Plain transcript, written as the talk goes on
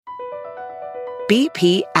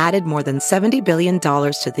BP added more than $70 billion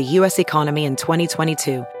to the U.S. economy in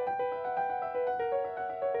 2022.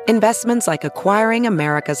 Investments like acquiring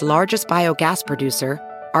America's largest biogas producer,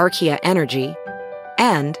 Archaea Energy,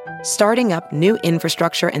 and starting up new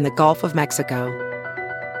infrastructure in the Gulf of Mexico.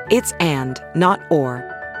 It's and, not or.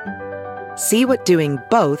 See what doing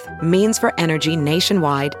both means for energy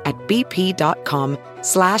nationwide at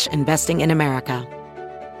bp.com/investing in America.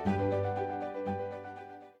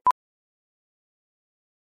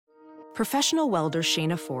 Professional welder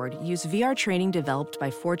Shayna Ford used VR training developed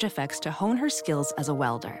by ForgeFX to hone her skills as a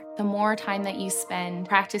welder. The more time that you spend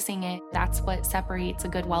practicing it, that's what separates a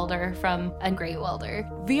good welder from a great welder.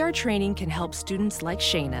 VR training can help students like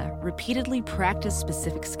Shayna repeatedly practice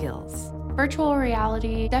specific skills. Virtual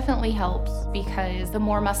reality definitely helps because the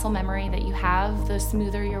more muscle memory that you have, the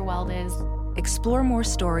smoother your weld is. Explore more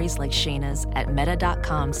stories like Shayna's at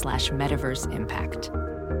meta.com/metaverseimpact.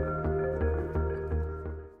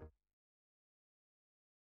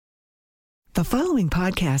 The following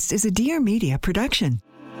podcast is a Dear Media production.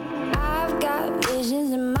 I've got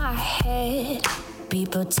visions in my head.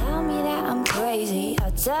 People tell me that I'm crazy. I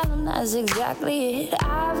tell them that's exactly it.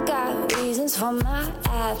 I've got reasons for my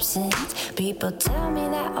absence. People tell me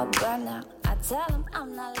that I'll burn out. I tell them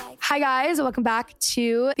I'm not like... Hi guys, welcome back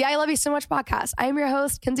to the I Love You So Much podcast. I am your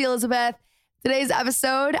host, Kenzie Elizabeth. Today's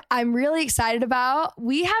episode, I'm really excited about.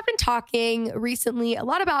 We have been talking recently a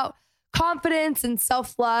lot about confidence and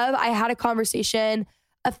self-love. I had a conversation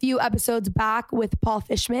a few episodes back with Paul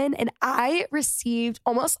Fishman, and I received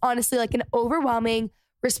almost honestly like an overwhelming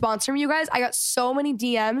response from you guys. I got so many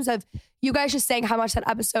DMs of you guys just saying how much that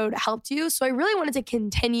episode helped you. So I really wanted to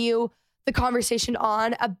continue the conversation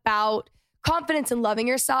on about confidence and loving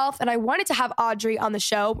yourself. And I wanted to have Audrey on the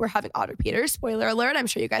show. We're having Audrey Peters, spoiler alert. I'm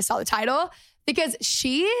sure you guys saw the title, because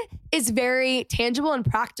she is very tangible and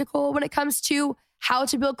practical when it comes to how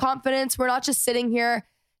to build confidence. We're not just sitting here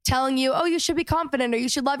telling you, oh, you should be confident or you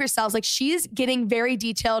should love yourselves. Like, she's getting very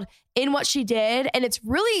detailed in what she did. And it's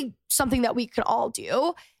really something that we can all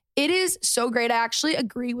do. It is so great. I actually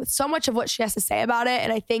agree with so much of what she has to say about it.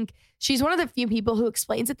 And I think she's one of the few people who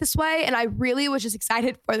explains it this way. And I really was just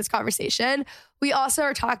excited for this conversation. We also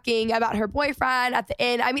are talking about her boyfriend at the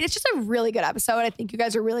end. I mean, it's just a really good episode. I think you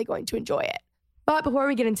guys are really going to enjoy it. But before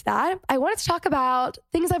we get into that, I wanted to talk about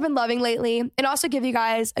things I've been loving lately and also give you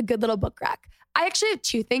guys a good little book rec. I actually have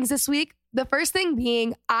two things this week. The first thing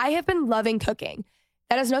being, I have been loving cooking.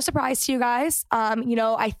 That is no surprise to you guys.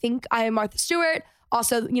 I think I am Martha Stewart,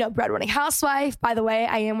 also, breadwinning housewife. By the way,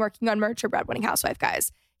 I am working on merch for breadwinning housewife,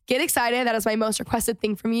 guys. Get excited. That is my most requested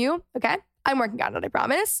thing from you. Okay. I'm working on it, I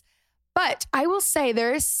promise. But I will say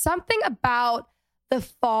there is something about the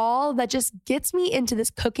fall that just gets me into this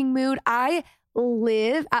cooking mood. I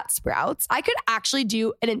live at Sprouts. I could actually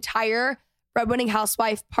do an entire Breadwinning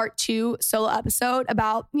Housewife Part 2 solo episode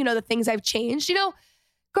about, the things I've changed.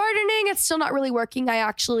 Gardening, it's still not really working. I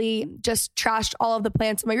actually just trashed all of the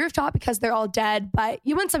plants on my rooftop because they're all dead, but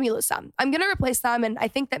you win some, you lose some. I'm going to replace them, and I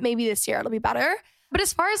think that maybe this year it'll be better. But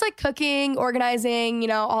as far as like cooking, organizing,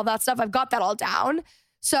 all that stuff, I've got that all down.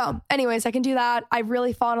 So anyways, I can do that. I've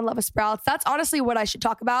really fallen in love with Sprouts. That's honestly what I should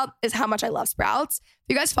talk about, is how much I love Sprouts. If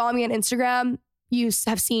you guys follow me on Instagram, you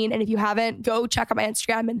have seen, and if you haven't, go check out my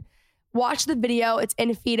Instagram and watch the video. It's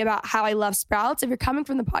in feed about how I love Sprouts. If you're coming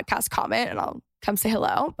from the podcast, comment and I'll come say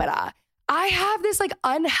hello. But I have this like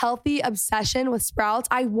unhealthy obsession with Sprouts.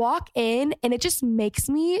 I walk in and it just makes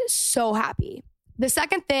me so happy. The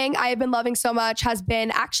second thing I have been loving so much has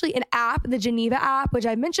been actually an app, the Geneva app, which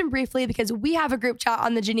I mentioned briefly because we have a group chat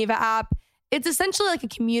on the Geneva app. It's essentially like a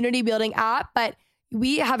community building app, but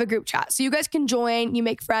we have a group chat. So you guys can join, you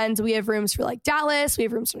make friends. We have rooms for like Dallas. We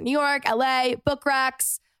have rooms for New York, LA, book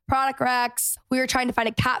recs, product recs. We were trying to find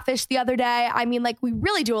a catfish the other day. I mean, like, we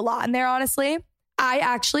really do a lot in there, honestly. I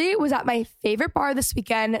actually was at my favorite bar this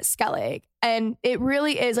weekend, Skellig. And it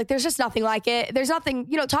really is like, there's just nothing like it. There's nothing,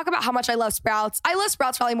 talk about how much I love Sprouts. I love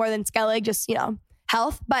Sprouts probably more than Skellig, just,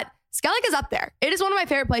 health. But Skellig is up there. It is one of my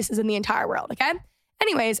favorite places in the entire world, okay?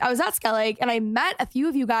 Anyways, I was at Skellig and I met a few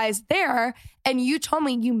of you guys there, and you told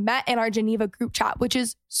me you met in our Geneva group chat, which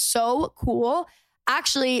is so cool.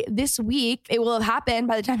 Actually, this week, it will have happened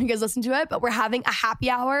by the time you guys listen to it, but we're having a happy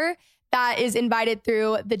hour that is invited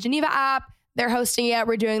through the Geneva app. They're hosting it.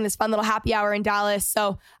 We're doing this fun little happy hour in Dallas.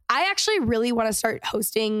 So I actually really want to start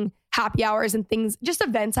hosting happy hours and things, just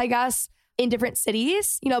events, I guess, in different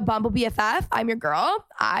cities. Bumble BFF, I'm your girl.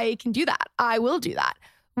 I can do that. I will do that.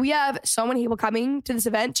 We have so many people coming to this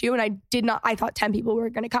event too. And I thought 10 people were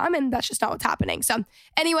going to come, and that's just not what's happening. So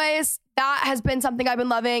anyways, that has been something I've been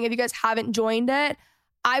loving. If you guys haven't joined it,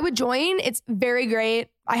 I would join. It's very great.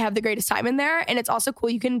 I have the greatest time in there. And it's also cool.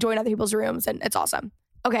 You can join other people's rooms and it's awesome.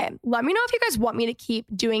 Okay, let me know if you guys want me to keep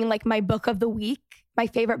doing like my book of the week, my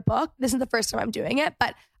favorite book. This is the first time I'm doing it,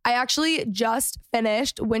 but I actually just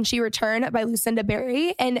finished When She Returned by Lucinda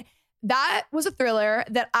Berry. And that was a thriller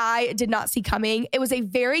that I did not see coming. It was a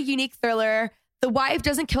very unique thriller. The wife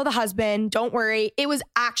doesn't kill the husband. Don't worry. It was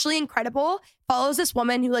actually incredible. Follows this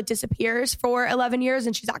woman who like disappears for 11 years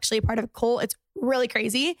and she's actually a part of a cult. It's really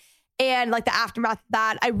crazy. And like the aftermath of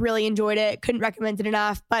that, I really enjoyed it. Couldn't recommend it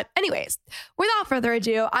enough. But anyways, without further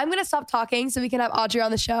ado, I'm going to stop talking so we can have Audrey on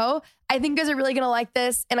the show. I think you guys are really going to like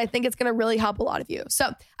this. And I think it's going to really help a lot of you.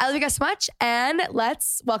 So I love you guys so much. And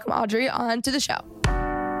let's welcome Audrey on to the show.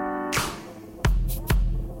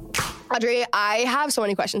 Audrey, I have so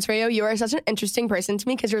many questions for you. You are such an interesting person to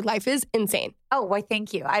me because your life is insane. Oh, why,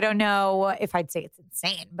 thank you. I don't know if I'd say it's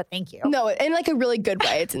insane, but thank you. No, in like a really good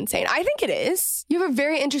way, it's insane. I think it is. You have a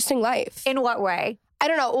very interesting life. In what way? I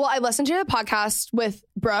don't know. Well, I listened to the podcast with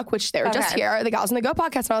Brooke, which they were just here, the Gals on the Go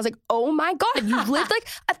podcast, and I was like, oh my God, you've lived like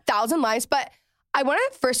 1,000 lives. But I want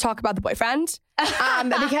to first talk about the boyfriend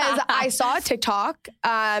because I saw a TikTok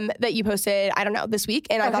that you posted, I don't know, this week,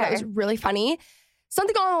 and I thought it was really funny.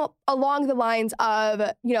 Something along the lines of,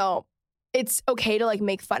 you know, it's okay to like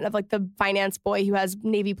make fun of like the finance boy who has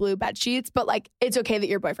navy blue bed sheets, but like it's okay that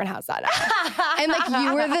your boyfriend has that now. And like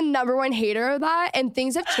you were the number one hater of that, and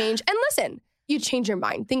things have changed. And listen, you change your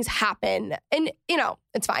mind, things happen, and you know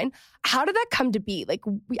it's fine. How did that come to be? Like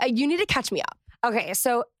you need to catch me up. Okay,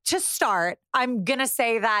 so to start, I'm going to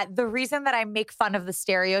say that the reason that I make fun of the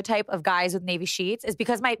stereotype of guys with navy sheets is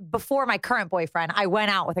because before my current boyfriend, I went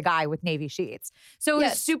out with a guy with navy sheets. So it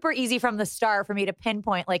was super easy from the start for me to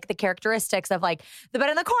pinpoint like the characteristics of like the bed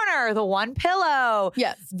in the corner, the one pillow,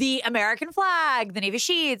 the American flag, the navy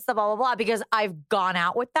sheets, the blah, blah, blah, because I've gone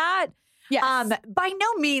out with that. Yes. By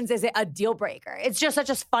no means is it a deal breaker. It's just such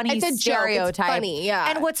a funny it's a stereotype. Joke. It's funny, yeah.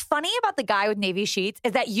 And what's funny about the guy with navy sheets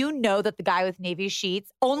is that you know that the guy with navy sheets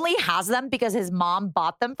only has them because his mom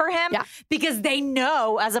bought them for him. Yeah. Because they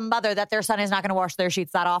know as a mother that their son is not going to wash their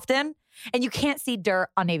sheets that often. And you can't see dirt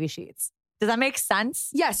on navy sheets. Does that make sense?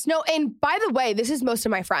 Yes. No. And by the way, this is most of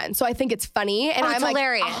my friends. So I think it's funny. And I'm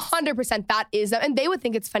hilarious. Like 100% that is them. And they would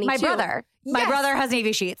think it's funny My too. My brother has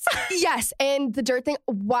navy sheets. Yes. And the dirt thing,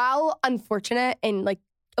 while unfortunate and like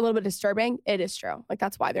a little bit disturbing, it is true. Like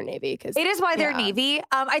that's why they're Navy. Because it is why they're Navy.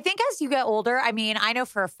 I think as you get older, I mean, I know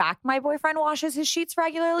for a fact my boyfriend washes his sheets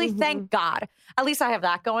regularly. Mm-hmm. Thank God. At least I have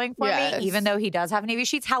that going for me, even though he does have navy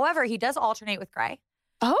sheets. However, he does alternate with gray.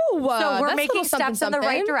 Oh, so we're making steps something. in the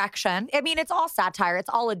right direction. I mean, it's all satire. It's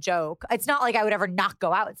all a joke. It's not like I would ever not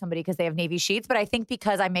go out with somebody because they have navy sheets. But I think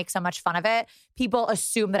because I make so much fun of it, people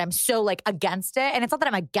assume that I'm so like against it. And it's not that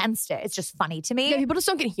I'm against it. It's just funny to me. Yeah, people just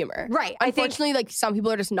don't get humor. Right. Unfortunately, like some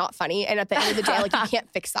people are just not funny. And at the end of the day, like you can't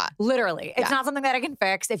fix that. Literally. It's not something that I can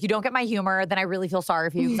fix. If you don't get my humor, then I really feel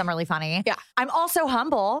sorry for you because I'm really funny. Yeah. I'm also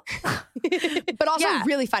humble. But also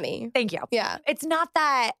really funny. Thank you. Yeah. It's not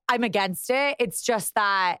that I'm against it. It's just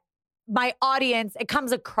that my audience, it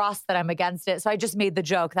comes across that I'm against it. So I just made the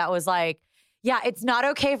joke that was like, yeah, it's not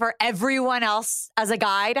okay for everyone else as a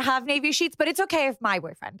guy to have navy sheets, but it's okay if my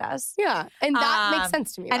boyfriend does. Yeah. And that makes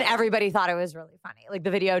sense to me. And everybody thought it was really funny. Like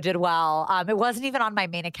the video did well. It wasn't even on my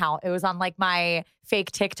main account. It was on like my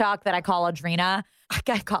fake TikTok that I call Audrina. I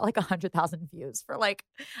got like 100,000 views for like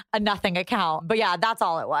a nothing account. But yeah, that's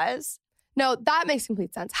all it was. No, that makes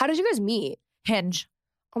complete sense. How did you guys meet? Hinge.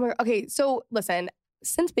 Oh my God. Okay. So listen,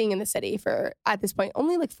 since being in the city for, at this point,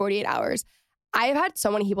 only like 48 hours, I've had so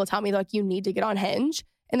many people tell me like, you need to get on Hinge.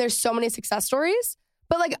 And there's so many success stories.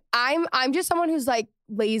 But like, I'm just someone who's like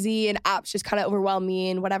lazy and apps just kind of overwhelm me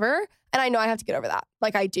and whatever. And I know I have to get over that.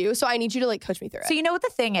 Like I do. So I need you to like coach me through it. So you know what the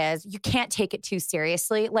thing is? You can't take it too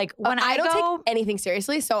seriously. Like when I don't take anything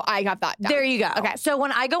seriously. So I got that down. There you go. Okay. So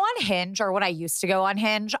when I go on Hinge, or when I used to go on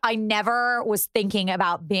Hinge, I never was thinking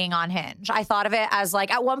about being on Hinge. I thought of it as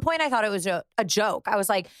like, at one point I thought it was a joke. I was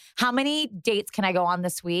like, how many dates can I go on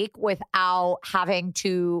this week without having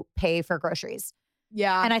to pay for groceries?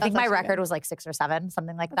 Yeah. And I think my record was like 6 or 7,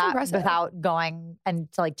 something like that, impressive. without going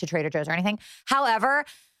and to Trader Joe's or anything. However,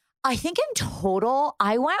 I think in total,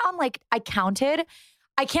 I went on I counted.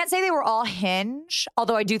 I can't say they were all Hinge,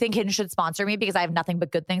 although I do think Hinge should sponsor me because I have nothing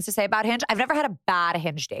but good things to say about Hinge. I've never had a bad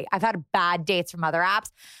Hinge date. I've had bad dates from other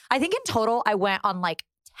apps. I think in total, I went on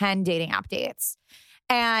 10 dating app dates.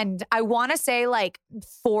 And I want to say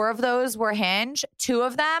 4 of those were Hinge. 2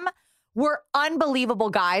 of them were unbelievable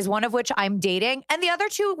guys, one of which I'm dating. And the other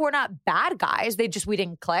 2 were not bad guys. We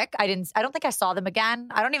didn't click. I don't think I saw them again.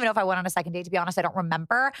 I don't even know if I went on a second date, to be honest. I don't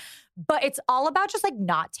remember. But it's all about just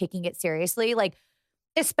not taking it seriously.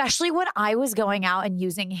 especially when I was going out and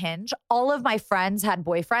using Hinge, all of my friends had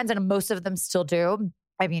boyfriends and most of them still do.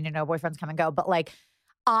 I mean, boyfriends come and go, but like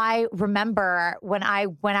I remember when I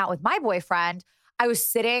went out with my boyfriend, I was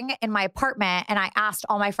sitting in my apartment and I asked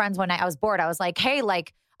all my friends one night, I was bored. I was like, hey,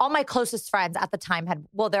 like all my closest friends at the time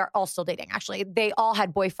they're all still dating actually. They all had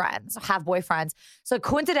have boyfriends. So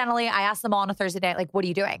coincidentally, I asked them all on a Thursday night, like, what are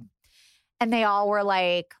you doing? And they all were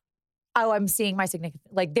like, oh, I'm seeing my significant,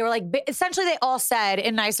 like they were like, essentially they all said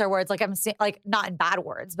in nicer words, like I'm seeing, like not in bad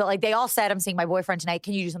words, but like they all said, I'm seeing my boyfriend tonight.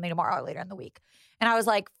 Can you do something tomorrow or later in the week? And I was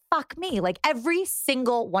like, fuck me. Like every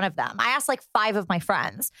single one of them. I asked like 5 of my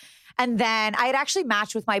friends. And then I had actually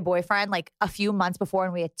matched with my boyfriend like a few months before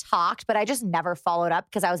and we had talked, but I just never followed up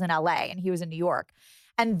because I was in LA and he was in New York.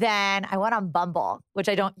 And then I went on Bumble, which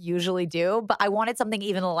I don't usually do, but I wanted something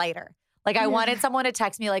even lighter. Like I wanted someone to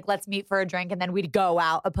text me like, let's meet for a drink and then we'd go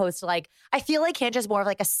out, opposed to like, I feel like Hinge is more of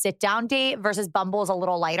like a sit down date versus Bumble is a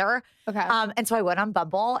little lighter. Okay. And so I went on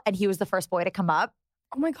Bumble and he was the first boy to come up.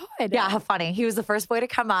 Oh my God. Yeah, how funny. He was the first boy to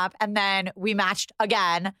come up and then we matched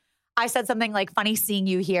again. I said something like, funny seeing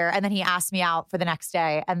you here. And then he asked me out for the next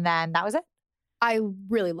day. And then that was it. I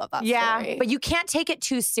really love that story. But you can't take it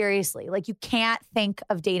too seriously. Like you can't think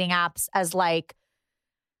of dating apps as like,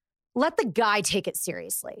 let the guy take it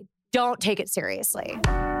seriously. Don't take it seriously.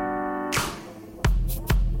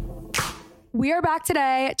 We are back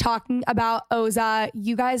today talking about Oza.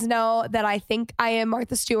 You guys know that I think I am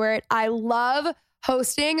Martha Stewart. I love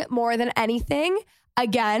hosting more than anything.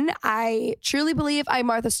 Again, I truly believe I'm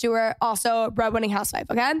Martha Stewart, also breadwinning housewife,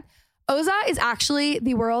 okay? Oza is actually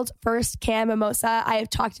the world's first canned mimosa. I have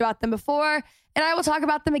talked about them before, and I will talk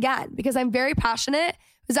about them again because I'm very passionate.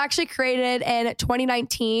 It was actually created in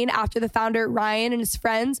 2019 after the founder, Ryan, and his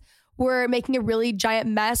friends were making a really giant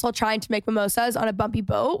mess while trying to make mimosas on a bumpy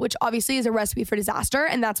boat, which obviously is a recipe for disaster.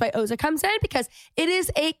 And that's why Oza comes in, because it is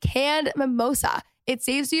a canned mimosa. It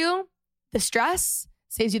saves you the stress,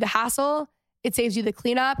 saves you the hassle, it saves you the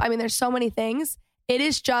cleanup. I mean, there's so many things. It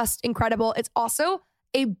is just incredible. It's also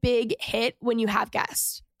a big hit when you have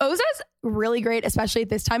guests. Oza is really great, especially at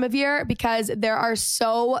this time of year, because there are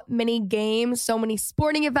so many games, so many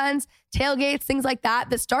sporting events, tailgates, things like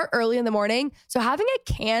that start early in the morning. So having a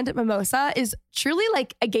canned mimosa is truly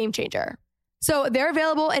like a game changer. So they're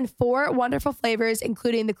available in 4 wonderful flavors,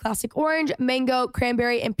 including the classic orange, mango,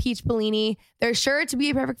 cranberry, and peach Bellini. They're sure to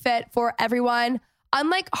be a perfect fit for everyone.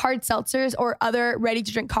 Unlike hard seltzers or other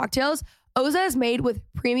ready-to-drink cocktails, Oza is made with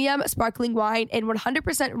premium sparkling wine and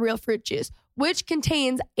 100% real fruit juice, which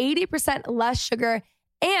contains 80% less sugar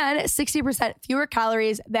and 60% fewer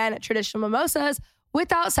calories than traditional mimosas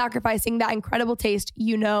without sacrificing that incredible taste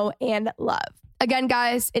you know and love. Again,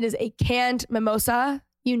 guys, it is a canned mimosa.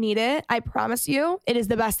 You need it. I promise you, it is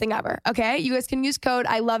the best thing ever. Okay? You guys can use code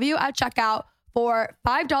I love you at checkout for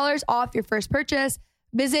 $5 off your first purchase.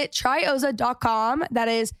 Visit tryoza.com. That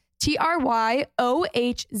is tryohza.com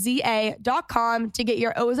to get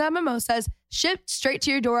your Oza mimosas shipped straight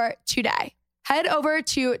to your door today. Head over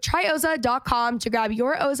to tryoza.com to grab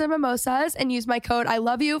your Oza mimosas and use my code I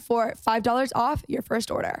love you for $5 off your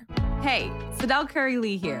first order. Hey, Sadell Curry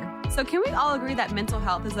Lee here. So can we all agree that mental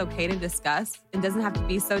health is okay to discuss and doesn't have to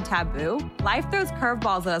be so taboo? Life throws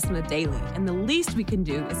curveballs at us on a daily, and the least we can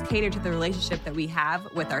do is cater to the relationship that we have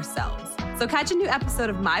with ourselves. So catch a new episode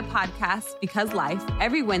of my podcast, Because Life,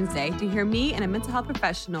 every Wednesday to hear me and a mental health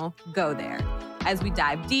professional go there. As we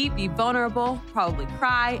dive deep, be vulnerable, probably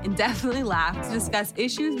cry, and definitely laugh to discuss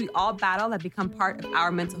issues we all battle that become part of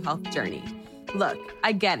our mental health journey. Look,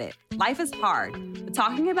 I get it. Life is hard, but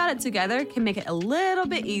talking about it together can make it a little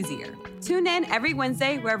bit easier. Tune in every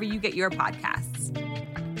Wednesday wherever you get your podcasts.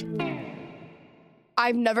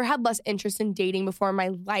 I've never had less interest in dating before in my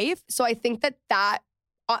life, so I think that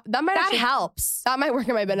might actually helps. That might work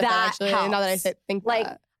in my benefit, actually. Helps. Now that I think like,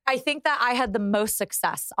 that. I think that I had the most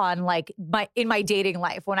success on like in my dating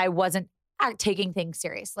life when I wasn't taking things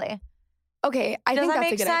seriously. Okay, I think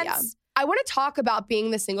that's a good idea. I want to talk about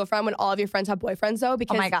being the single friend when all of your friends have boyfriends, though,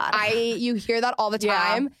 because oh my God. you hear that all the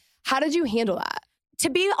time. Yeah. How did you handle that? To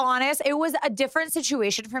be honest, it was a different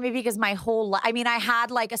situation for me because my whole life, I mean, I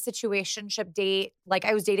had like a situationship date, like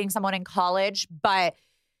I was dating someone in college, but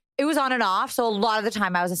it was on and off. So a lot of the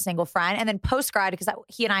time I was a single friend. And then post-grad, because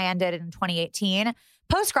he and I ended in 2018,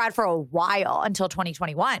 post-grad for a while until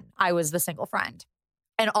 2021, I was the single friend.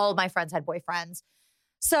 And all of my friends had boyfriends.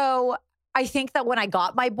 So I think that when I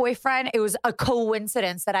got my boyfriend, it was a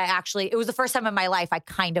coincidence that it was the first time in my life I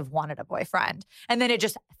kind of wanted a boyfriend. And then it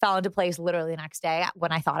just fell into place literally the next day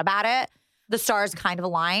when I thought about it. The stars kind of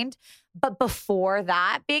aligned. But before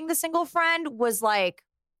that, being the single friend was like,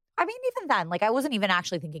 I mean, even then, like I wasn't even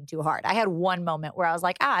actually thinking too hard. I had one moment where I was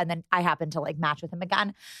like, and then I happened to like match with him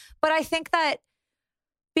again. But I think that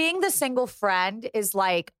being the single friend is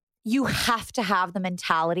like, you have to have the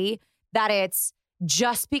mentality that it's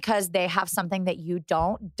just because they have something that you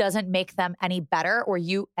don't doesn't make them any better or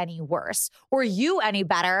you any worse or you any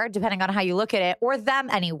better, depending on how you look at it, or them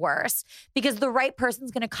any worse, because the right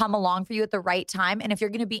person's going to come along for you at the right time. And if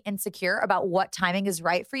you're going to be insecure about what timing is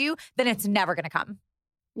right for you, then it's never going to come.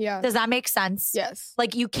 Yeah. Does that make sense? Yes.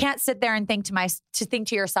 Like you can't sit there and think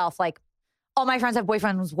to yourself, like, all my friends have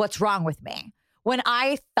boyfriends. What's wrong with me? When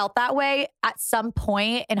I felt that way at some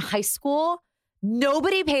point in high school,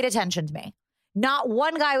 nobody paid attention to me. Not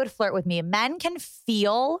one guy would flirt with me. Men can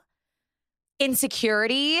feel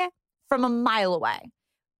insecurity from a mile away.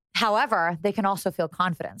 However, they can also feel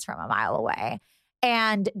confidence from a mile away.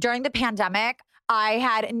 And during the pandemic, I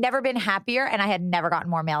had never been happier and I had never gotten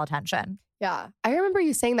more male attention. Yeah. I remember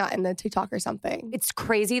you saying that in the TikTok or something. It's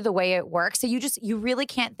crazy the way it works. So you really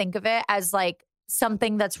can't think of it as like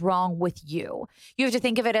something that's wrong with you. You have to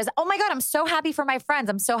think of it as, oh my God, I'm so happy for my friends.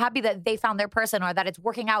 I'm so happy that they found their person or that it's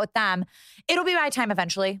working out with them. It'll be my time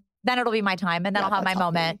eventually. Then it'll be my time and then I'll have my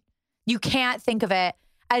moment. You can't think of it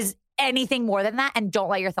as anything more than that, and don't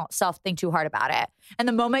let yourself think too hard about it. And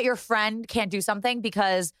the moment your friend can't do something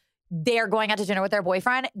because they're going out to dinner with their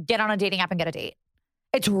boyfriend, get on a dating app and get a date.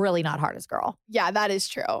 It's really not hard as girl. Yeah, that is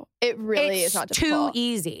true. It really is not difficult. It's too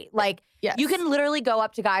easy. Like, yes. You can literally go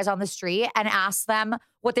up to guys on the street and ask them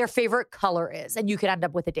what their favorite color is, and you could end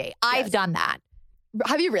up with a date. I've done that.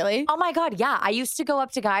 Have you really? Oh my God, yeah. I used to go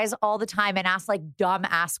up to guys all the time and ask like dumb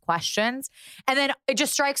ass questions. And then it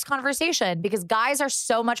just strikes conversation because guys are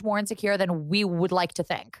so much more insecure than we would like to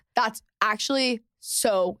think. That's actually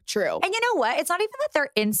so true. And you know what? It's not even that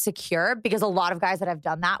they're insecure, because a lot of guys that I've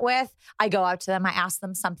done that with, I go up to them, I ask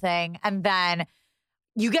them something, and then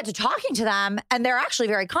you get to talking to them and they're actually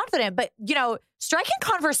very confident. But, you know, striking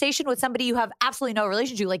conversation with somebody you have absolutely no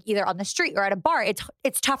relation to, like either on the street or at a bar,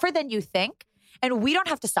 it's tougher than you think. And we don't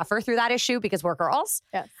have to suffer through that issue because we're girls.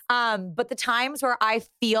 Yes. But the times where I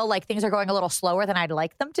feel like things are going a little slower than I'd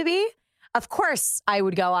like them to be, of course I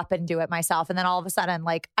would go up and do it myself. And then all of a sudden,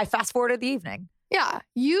 like, I fast forwarded the evening. Yeah.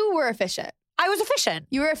 You were efficient. I was efficient.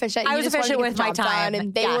 You were efficient. I was efficient with my time.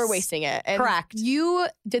 And they were wasting it. And correct. You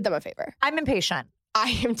did them a favor. I'm impatient.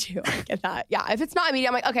 I am too. I get that. Yeah. If it's not immediate,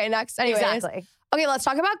 I'm like, okay, next. Anyways. Exactly. Okay, let's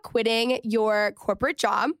talk about quitting your corporate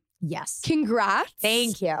job. Yes. Congrats.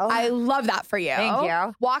 Thank you. I love that for you. Thank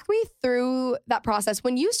you. Walk me through that process.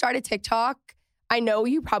 When you started TikTok, I know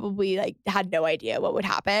you probably like had no idea what would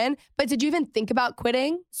happen, but did you even think about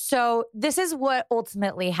quitting? So this is what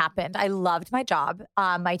ultimately happened. I loved my job.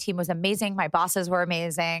 My team was amazing. My bosses were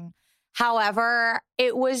amazing. However,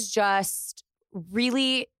 it was just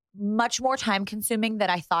really much more time consuming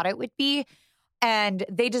than I thought it would be. And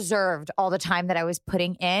they deserved all the time that I was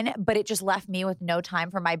putting in, but it just left me with no time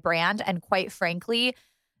for my brand. And quite frankly,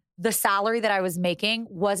 the salary that I was making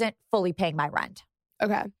wasn't fully paying my rent.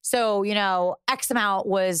 Okay. So, you know, X amount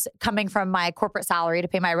was coming from my corporate salary to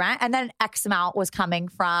pay my rent. And then X amount was coming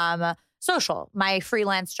from social, my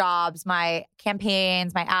freelance jobs, my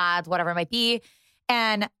campaigns, my ads, whatever it might be.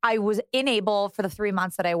 And I was unable for the 3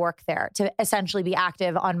 months that I worked there to essentially be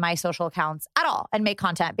active on my social accounts at all and make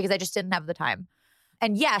content because I just didn't have the time.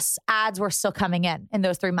 And yes, ads were still coming in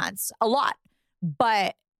those 3 months, a lot.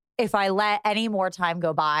 But if I let any more time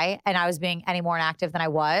go by and I was being any more inactive than I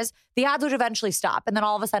was, the ads would eventually stop. And then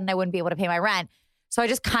all of a sudden I wouldn't be able to pay my rent. So I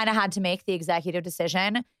just kind of had to make the executive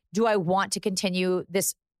decision. Do I want to continue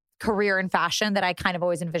this career in fashion that I kind of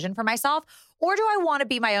always envisioned for myself? Or do I want to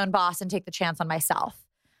be my own boss and take the chance on myself?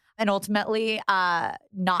 And ultimately,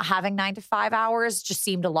 not having 9 to 5 hours just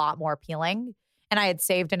seemed a lot more appealing. And I had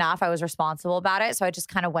saved enough. I was responsible about it. So I just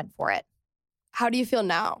kind of went for it. How do you feel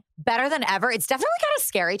now? Better than ever. It's definitely kind of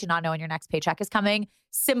scary to not know when your next paycheck is coming.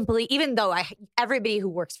 Simply, even though everybody who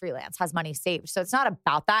works freelance has money saved. So it's not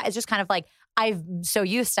about that. It's just kind of like, I'm so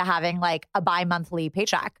used to having like a bi-monthly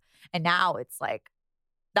paycheck. And now it's like,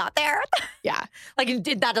 not there. Yeah. Like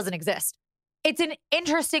that doesn't exist. It's an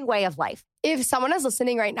interesting way of life. If someone is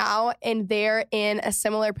listening right now and they're in a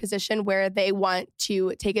similar position where they want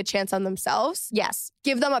to take a chance on themselves, yes,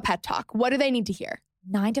 give them a pep talk. What do they need to hear?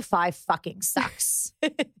 9 to 5 fucking sucks.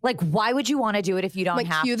 Like, why would you want to do it if you don't like,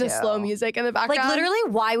 have cue to? the slow music in the background. Like, literally,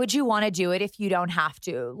 why would you want to do it if you don't have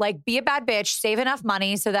to? Like, be a bad bitch, save enough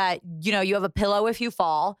money so that, you know, you have a pillow if you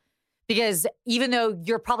fall. Because even though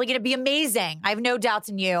you're probably going to be amazing, I have no doubts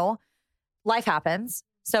in you, life happens.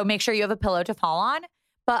 So make sure you have a pillow to fall on.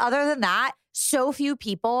 But other than that, so few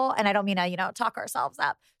people, and I don't mean to, talk ourselves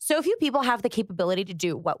up. So few people have the capability to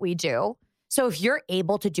do what we do. So if you're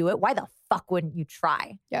able to do it, why the fuck wouldn't you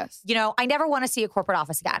try? Yes. You know, I never want to see a corporate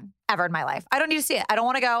office again, ever in my life. I don't need to see it. I don't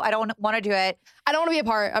want to go. I don't want to do it. I don't want to be a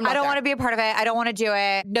part. I don't want to be a part of it. I don't want to do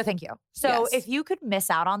it. No, thank you. So Yes. if you could miss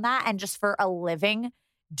out on that and just for a living,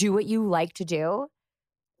 do what you like to do,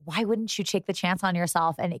 why wouldn't you take the chance on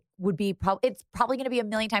yourself? And it would be it's probably going to be a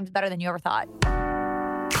million times better than you ever thought.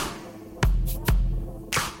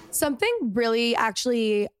 Something really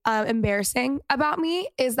actually embarrassing about me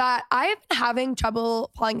is that I've been having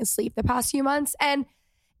trouble falling asleep the past few months. And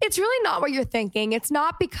it's really not what you're thinking. It's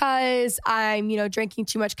not because I'm, drinking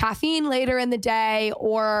too much caffeine later in the day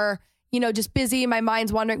or, just busy. My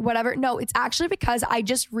mind's wandering, whatever. No, it's actually because I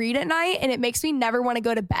just read at night and it makes me never want to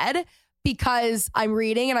go to bed because I'm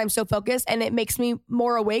reading and I'm so focused and it makes me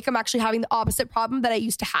more awake. I'm actually having the opposite problem that I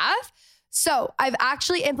used to have. So I've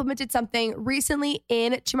actually implemented something recently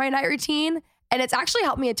into my night routine, and it's actually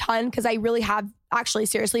helped me a ton because I really have actually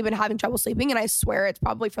seriously been having trouble sleeping, and I swear it's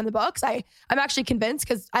probably from the books. I'm actually convinced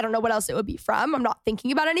because I don't know what else it would be from. I'm not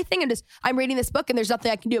thinking about anything. I'm reading this book and there's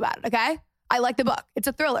nothing I can do about it, okay? I like the book. It's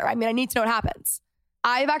a thriller. I need to know what happens.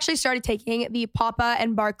 I've actually started taking the Papa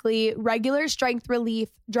and Barkley regular strength relief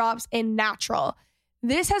drops in natural.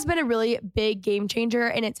 This has been a really big game changer,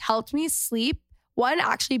 and it's helped me sleep. One,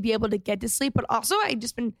 actually be able to get to sleep, but also I've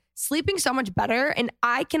just been sleeping so much better, and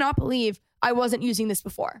I cannot believe I wasn't using this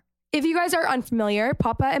before. If you guys are unfamiliar,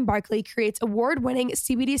 Papa and Barkley creates award-winning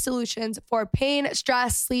CBD solutions for pain,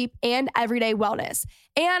 stress, sleep, and everyday wellness.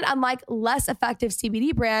 And unlike less effective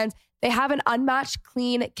CBD brands, they have an unmatched,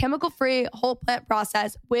 clean, chemical-free whole plant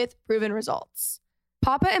process with proven results.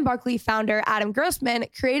 Papa and Barkley founder Adam Grossman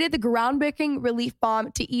created the groundbreaking relief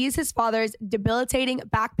balm to ease his father's debilitating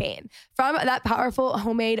back pain. From that powerful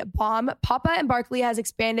homemade balm, Papa and Barkley has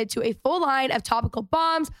expanded to a full line of topical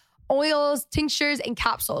balms, oils, tinctures, and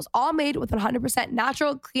capsules, all made with 100%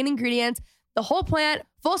 natural, clean ingredients, the whole plant,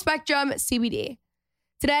 full spectrum CBD.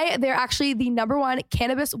 Today, they're actually the #1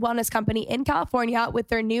 cannabis wellness company in California with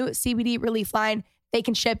their new CBD relief line. They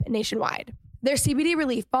can ship nationwide. Their CBD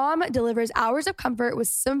Relief Balm delivers hours of comfort with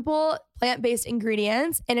simple plant-based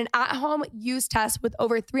ingredients. In an at-home use test with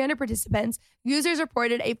over 300 participants, users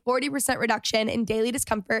reported a 40% reduction in daily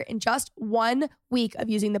discomfort in just 1 week of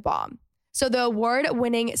using the balm. So the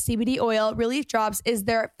award-winning CBD oil Relief Drops is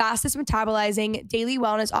their fastest metabolizing daily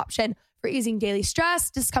wellness option for easing daily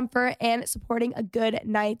stress, discomfort, and supporting a good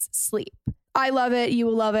night's sleep. I love it. You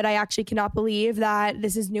will love it. I actually cannot believe that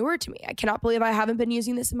this is newer to me. I cannot believe I haven't been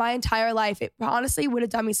using this in my entire life. It honestly would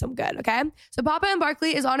have done me some good, okay? So Papa and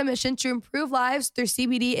Barkley is on a mission to improve lives through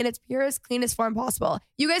CBD in its purest, cleanest form possible.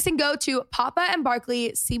 You guys can go to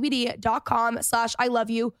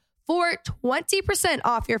papaandbarkleycbd.com/ILOVEYOU for 20%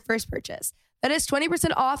 off your first purchase. That is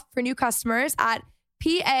 20% off for new customers at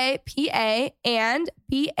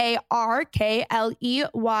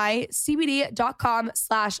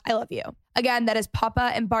papaandbarkleycbd.com/ILOVEYOU. Again, that is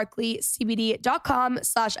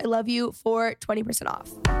papaandbarkleycbd.com/ILOVEYOU for 20% off.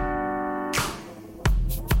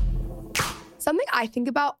 Something I think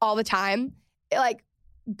about all the time, like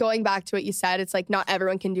going back to what you said, it's like not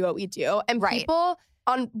everyone can do what we do. And people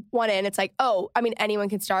on one end, it's like, anyone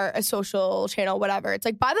can start a social channel, whatever. It's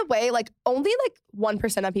like, by the way, like only like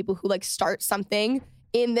 1% of people who like start something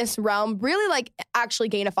in this realm really like actually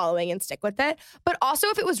gain a following and stick with it. But also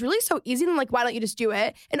if it was really so easy, then like, why don't you just do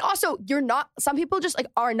it? And also some people just like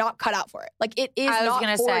are not cut out for it. Like it is not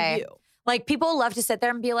for you. Like people love to sit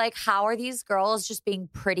there and be like, how are these girls just being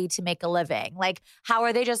pretty to make a living? Like, how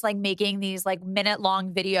are they just like making these like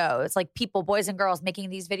minute-long videos? Like people, boys and girls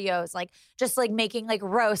making these videos, like just like making like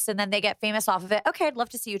roasts and then they get famous off of it. Okay, I'd love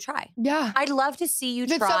to see you try. Yeah. I'd love to see you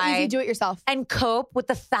try. It's so easy, do it yourself. And cope with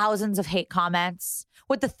the thousands of hate comments,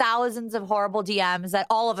 with the thousands of horrible DMs that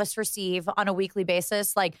all of us receive on a weekly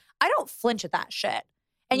basis. Like, I don't flinch at that shit.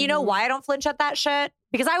 And you know why I don't flinch at that shit?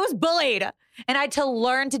 Because I was bullied and I had to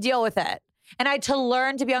learn to deal with it. And I had to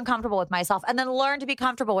learn to be uncomfortable with myself and then learn to be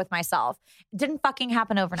comfortable with myself. It didn't fucking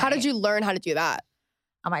happen overnight. How did you learn how to do that?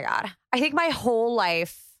 Oh my God. I think my whole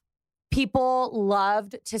life, people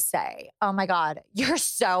loved to say, oh my God, you're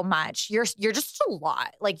so much. You're just a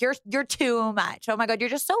lot. Like you're too much. Oh my God, you're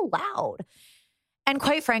just so loud. And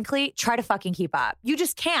quite frankly, try to fucking keep up. You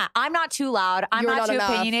just can't. I'm not too loud. I'm not too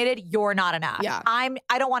opinionated. You're not enough. Yeah. I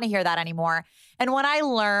don't want to hear that anymore. And when I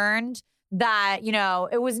learned that,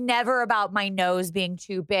 it was never about my nose being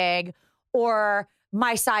too big or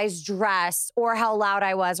my size dress or how loud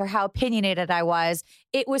I was or how opinionated I was.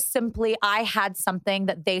 It was simply I had something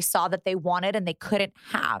that they saw that they wanted and they couldn't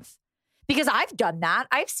have Because I've done that.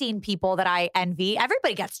 I've seen people that I envy.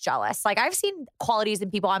 Everybody gets jealous. Like I've seen qualities in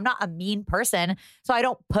people. I'm not a mean person, so I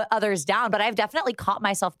don't put others down, but I've definitely caught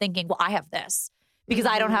myself thinking, well, I have this because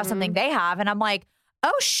I don't have something they have. And I'm like,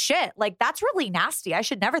 oh shit, like that's really nasty. I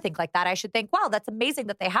should never think like that. I should think, wow, that's amazing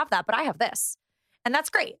that they have that, but I have this. And that's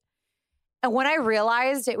great. And when I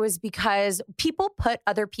realized it was because people put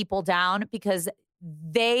other people down because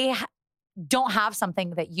they don't have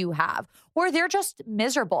something that you have, or they're just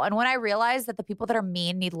miserable. And when I realized that the people that are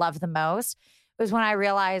mean need love the most, it was when I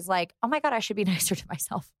realized like, oh my God, I should be nicer to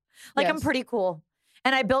myself. Like I'm pretty cool.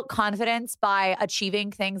 And I built confidence by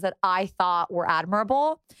achieving things that I thought were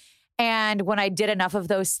admirable. And when I did enough of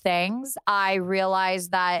those things, I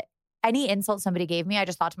realized that any insult somebody gave me, I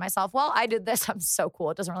just thought to myself, well, I did this. I'm so cool.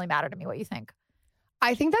 It doesn't really matter to me what you think.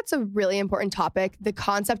 I think that's a really important topic. The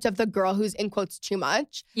concept of the girl who's in quotes too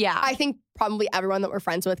much. Yeah. I think probably everyone that we're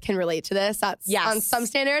friends with can relate to this. That's on some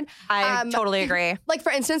standard. I totally agree. Like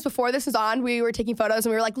for instance, before this was on, we were taking photos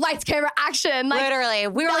and we were like, lights, camera, action. Like, literally.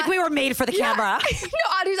 We were like, we were made for the camera.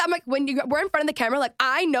 No, Audrey, I'm like, when we're in front of the camera, like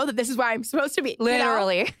I know that this is where I'm supposed to be.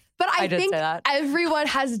 Literally. You know? But I think everyone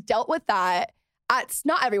has dealt with that. It's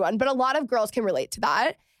not everyone, but a lot of girls can relate to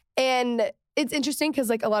that. And it's interesting because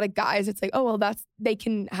like a lot of guys, it's like, oh, well, they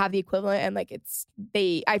can have the equivalent. And like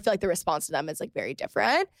I feel like the response to them is like very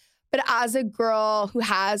different. But as a girl who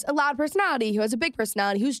has a loud personality, who has a big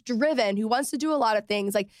personality, who's driven, who wants to do a lot of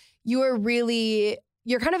things, like you're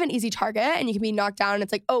kind of an easy target and you can be knocked down. And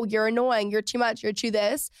it's like, oh, you're annoying. You're too much. You're too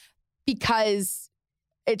this. Because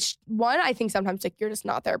it's one, I think sometimes like you're just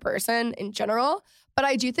not their person in general. But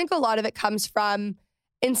I do think a lot of it comes from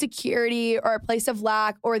insecurity or a place of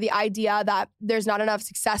lack or the idea that there's not enough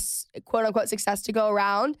success, quote unquote success to go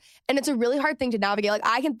around. And it's a really hard thing to navigate. Like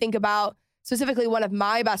I can think about specifically one of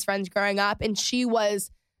my best friends growing up and she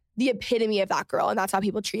was the epitome of that girl and that's how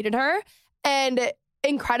people treated her. And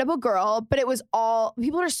incredible girl, but it was all,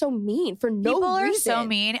 people are so mean for no reason. People are so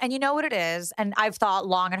mean. And you know what it is? And I've thought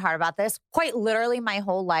long and hard about this, quite literally my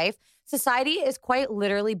whole life. Society is quite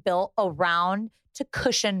literally built around to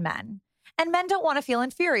cushion men. And men don't want to feel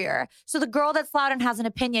inferior. So the girl that's loud and has an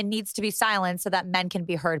opinion needs to be silenced so that men can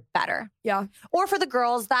be heard better. Yeah. Or for the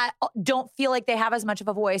girls that don't feel like they have as much of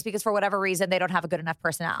a voice because for whatever reason, they don't have a good enough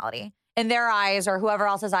personality in their eyes or whoever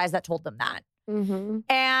else's eyes that told them that. Mm-hmm.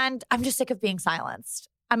 And I'm just sick of being silenced.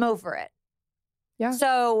 I'm over it. Yeah.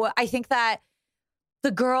 So I think that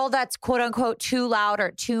the girl that's quote unquote too loud or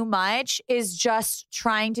too much is just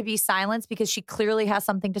trying to be silenced because she clearly has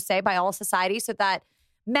something to say by all society so that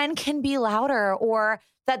men can be louder or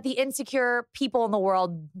that the insecure people in the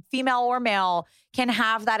world, female or male, can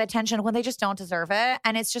have that attention when they just don't deserve it.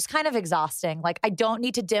 And it's just kind of exhausting. Like, I don't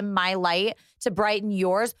need to dim my light to brighten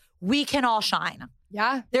yours. We can all shine.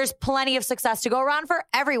 Yeah. There's plenty of success to go around for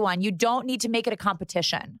everyone. You don't need to make it a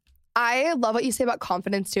competition. I love what you say about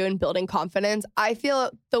confidence too and building confidence. I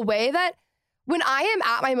feel the way that when I am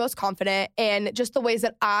at my most confident and just the ways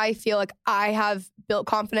that I feel like I have built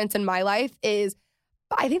confidence in my life is,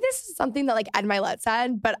 I think this is something that like Ed Milet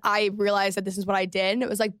said, but I realized that this is what I did. And it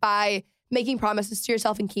was like by making promises to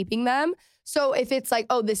yourself and keeping them. So if it's like,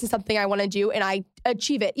 oh, this is something I want to do and I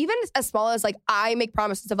achieve it, even as small as like I make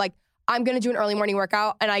promises of like, I'm going to do an early morning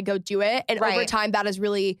workout and I go do it. And over time, that has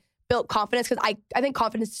really built confidence because I think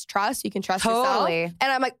confidence is trust. You can trust yourself. And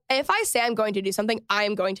I'm like, if I say I'm going to do something, I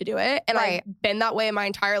am going to do it. And I've been that way my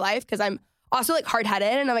entire life because I'm also like hard-headed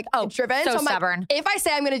and I'm like, driven. So I'm stubborn. Like, if I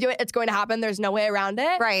say I'm going to do it, it's going to happen. There's no way around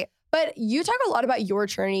it. Right. But you talk a lot about your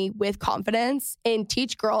journey with confidence and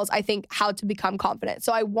teach girls, I think, how to become confident.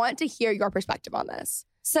 So I want to hear your perspective on this.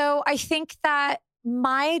 So I think that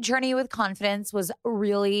my journey with confidence was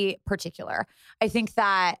really particular. I think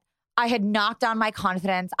that I had knocked down my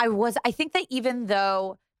confidence. I think that even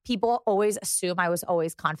though people always assume I was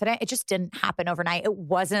always confident, it just didn't happen overnight. It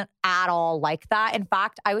wasn't at all like that. In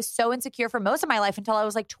fact, I was so insecure for most of my life until I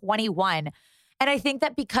was like 21. And I think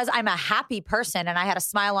that because I'm a happy person and I had a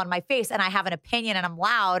smile on my face and I have an opinion and I'm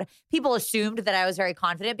loud, people assumed that I was very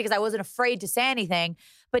confident because I wasn't afraid to say anything.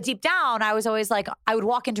 But deep down, I was always like, I would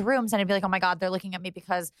walk into rooms and I'd be like, oh my God, they're looking at me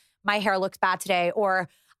because my hair looks bad today, or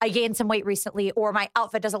I gained some weight recently, or my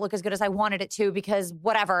outfit doesn't look as good as I wanted it to because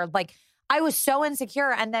whatever. Like, I was so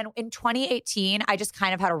insecure. And then in 2018, I just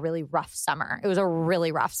kind of had a really rough summer. It was a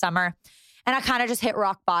really rough summer. And I kind of just hit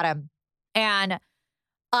rock bottom. And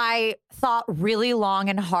I thought really long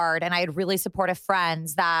and hard. And I had really supportive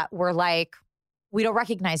friends that were like, we don't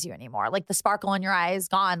recognize you anymore. Like the sparkle in your eye is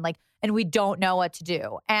gone. Like, and we don't know what to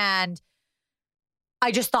do. And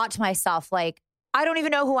I just thought to myself, like, I don't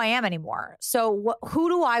even know who I am anymore. So who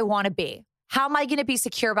do I want to be? How am I going to be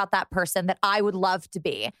secure about that person that I would love to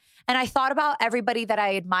be? And I thought about everybody that I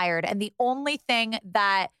admired. And the only thing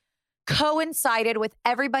that coincided with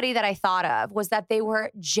everybody that I thought of was that they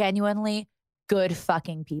were genuinely good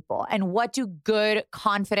fucking people. And what do good,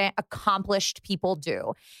 confident, accomplished people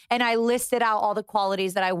do? And I listed out all the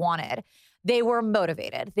qualities that I wanted. They were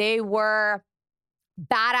motivated. They were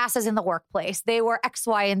badasses in the workplace. They were X,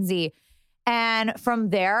 Y, and Z. And from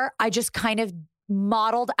there, I just kind of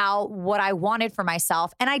modeled out what I wanted for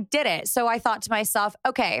myself. And I did it. So I thought to myself,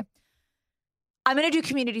 okay, I'm going to do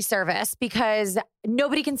community service because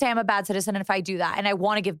nobody can say I'm a bad citizen if I do that. And I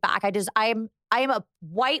want to give back. I am a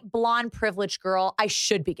white, blonde, privileged girl. I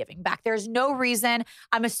should be giving back. There's no reason.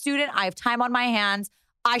 I'm a student. I have time on my hands.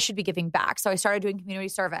 I should be giving back. So I started doing community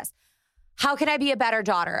service. How can I be a better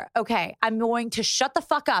daughter? Okay, I'm going to shut the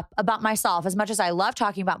fuck up about myself as much as I love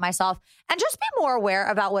talking about myself and just be more aware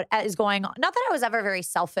about what is going on. Not that I was ever very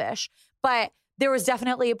selfish, but there was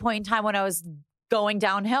definitely a point in time when I was going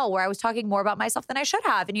downhill where I was talking more about myself than I should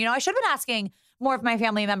have. And, I should have been asking more of my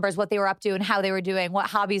family members what they were up to and how they were doing, what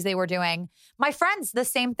hobbies they were doing. My friends, the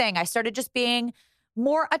same thing. I started just being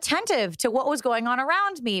more attentive to what was going on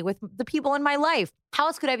around me with the people in my life. How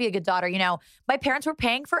else could I be a good daughter? My parents were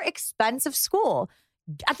paying for expensive school.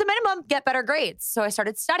 At the minimum, get better grades. So I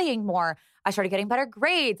started studying more. I started getting better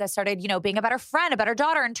grades. I started, being a better friend, a better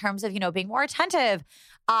daughter in terms of, being more attentive.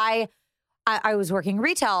 I was working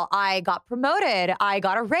retail. I got promoted. I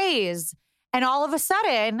got a raise. And all of a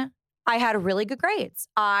sudden, I had really good grades.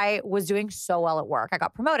 I was doing so well at work. I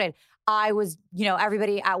got promoted. I was,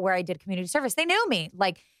 everybody at where I did community service, they knew me.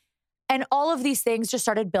 And all of these things just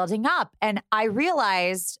started building up. And I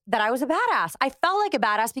realized that I was a badass. I felt like a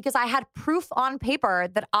badass because I had proof on paper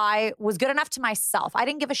that I was good enough to myself. I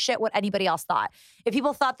didn't give a shit what anybody else thought. If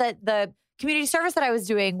people thought that the community service that I was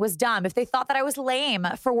doing was dumb, if they thought that I was lame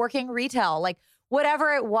for working retail,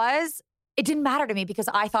 whatever it was, it didn't matter to me because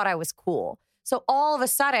I thought I was cool. So all of a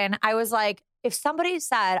sudden, I was like, if somebody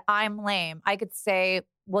said I'm lame, I could say,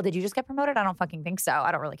 well, did you just get promoted? I don't fucking think so.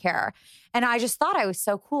 I don't really care. And I just thought I was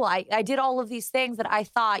so cool. I did all of these things that I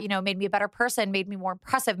thought, made me a better person, made me more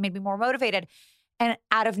impressive, made me more motivated. And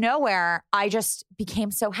out of nowhere, I just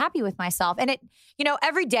became so happy with myself. And it,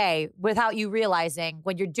 every day without you realizing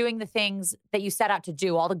when you're doing the things that you set out to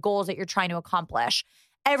do, all the goals that you're trying to accomplish,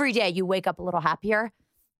 every day you wake up a little happier.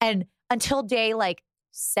 And until day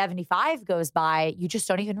 75 goes by, you just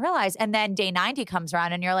don't even realize. And then day 90 comes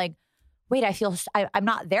around and you're like, wait, I'm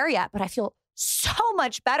not there yet, but I feel so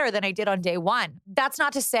much better than I did on day one. That's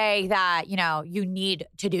not to say that, you need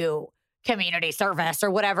to do community service or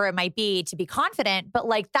whatever it might be to be confident, but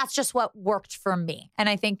that's just what worked for me. And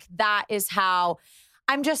I think that is how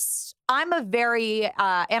I'm a very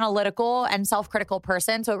analytical and self-critical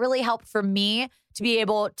person. So it really helped for me to be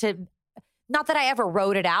able to, not that I ever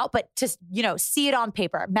wrote it out, but to, see it on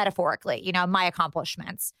paper, metaphorically, my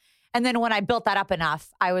accomplishments. And then when I built that up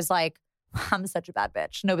enough, I was like, I'm such a bad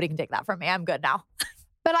bitch. Nobody can take that from me. I'm good now.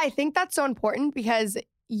 But I think that's so important because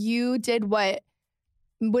you did what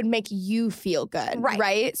would make you feel good.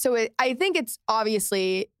 Right? So I think it's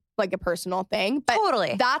obviously a personal thing. But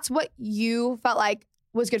totally. That's what you felt like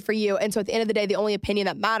was good for you. And so at the end of the day, the only opinion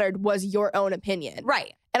that mattered was your own opinion.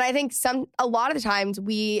 Right. And I think a lot of the times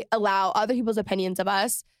we allow other people's opinions of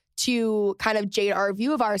us to kind of jade our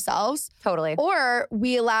view of ourselves. Totally. Or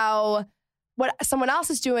we allow what someone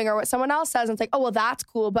else is doing or what someone else says and it's like, oh, well, that's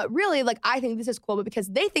cool. But really, I think this is cool. But because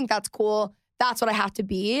they think that's cool, that's what I have to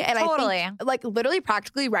be. And totally. I think literally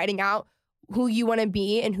practically writing out who you want to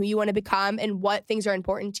be and who you want to become and what things are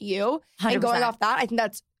important to you. 100%. And going off that, I think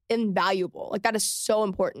that's invaluable. That is so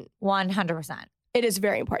important. 100%. It is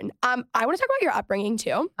very important. I want to talk about your upbringing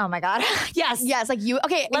too. Oh my God. Yes. Yes.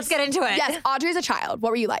 Okay. Let's get into it. Yes. Audrey as a child,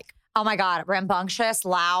 what were you like? Oh my God. Rambunctious,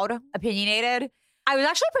 loud, opinionated. I was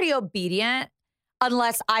actually pretty obedient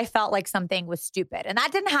unless I felt like something was stupid. And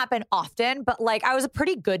that didn't happen often, but I was a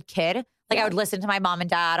pretty good kid. I would listen to my mom and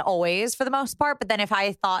dad always for the most part. But then if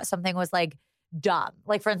I thought something was dumb,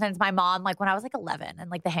 for instance, my mom, when I was 11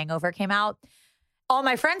 and The Hangover came out, all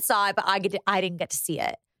my friends saw it, but I didn't get to see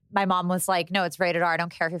it. My mom was like, no, it's rated R. I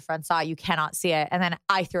don't care if your friends saw it. You cannot see it. And then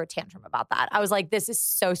I threw a tantrum about that. I was like, this is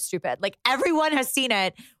so stupid. Everyone has seen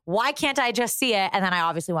it. Why can't I just see it? And then I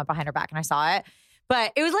obviously went behind her back and I saw it.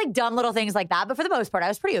 But it was dumb little things like that. But for the most part, I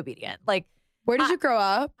was pretty obedient. Where did you grow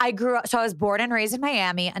up? I grew up, so I was born and raised in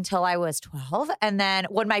Miami until I was 12. And then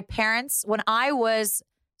when I was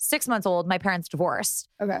 6 months old, my parents divorced.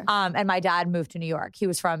 Okay. And my dad moved to New York. He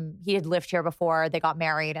had lived here before. They got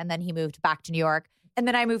married and then he moved back to New York. And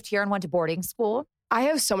then I moved here and went to boarding school. I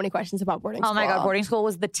have so many questions about boarding school. Oh my God, boarding school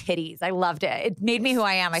was the titties. I loved it. It made me who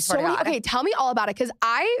I am, I swear to God. Okay, tell me all about it. Because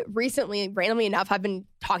I recently, randomly enough, have been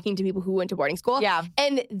talking to people who went to boarding school. Yeah.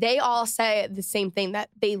 And they all say the same thing, that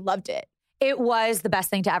they loved it. It was the best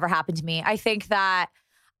thing to ever happen to me. I think that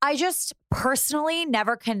I just personally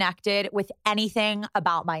never connected with anything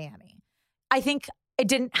about Miami. I think it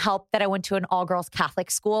didn't help that I went to an all-girls Catholic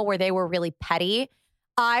school where they were really petty.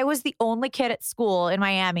 I was the only kid at school in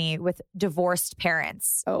Miami with divorced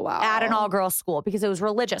parents. Oh, wow. At an all-girls school because it was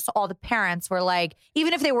religious. So all the parents were like,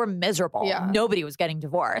 even if they were miserable, nobody was getting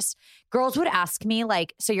divorced. Girls would ask me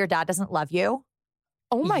like, so your dad doesn't love you?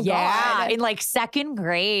 Oh my God. In like second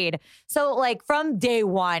grade. So like from day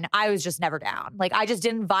one, I was just never down. Like I just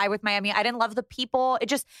didn't vibe with Miami. I didn't love the people. It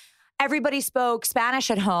just, everybody spoke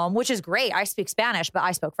Spanish at home, which is great. I speak Spanish, but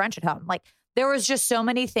I spoke French at home. Like there was just so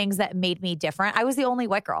many things that made me different. I was the only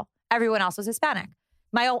white girl. Everyone else was Hispanic.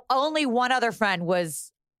 My only one other friend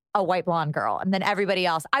was a white blonde girl. And then everybody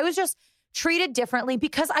else, I was just treated differently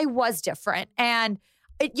because I was different. And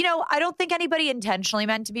I don't think anybody intentionally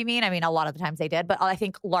meant to be mean. I mean, a lot of the times they did, but I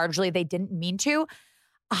think largely they didn't mean to.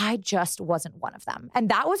 I just wasn't one of them.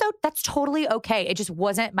 And that's totally okay. It just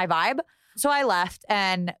wasn't my vibe. So I left,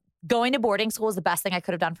 and going to boarding school is the best thing I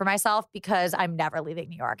could have done for myself because I'm never leaving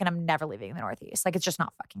New York and I'm never leaving the Northeast. Like, it's just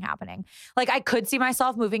not fucking happening. Like, I could see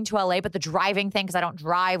myself moving to LA, but the driving thing, because I don't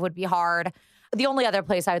drive, would be hard. The only other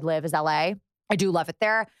place I would live is LA. I do love it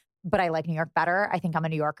there, but I like New York better. I think I'm a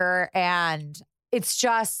New Yorker, and it's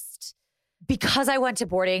just because I went to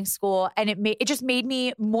boarding school, and it just made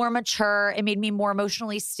me more mature. It made me more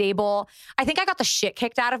emotionally stable. I think I got the shit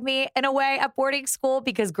kicked out of me in a way at boarding school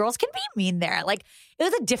because girls can be mean there. Like, it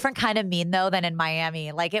was a different kind of mean though than in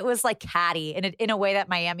Miami. Like, it was like catty in a way that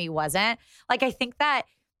Miami wasn't. Like, I think that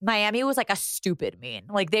Miami was like a stupid mean.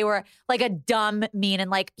 Like, they were like a dumb mean, and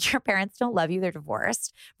like, your parents don't love you, they're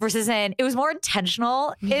divorced. Versus it was more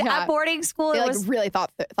intentional at boarding school. They it like was really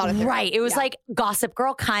thought it through. Right. It was like Gossip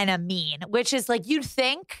Girl kind of mean, which is like, you'd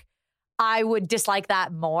think I would dislike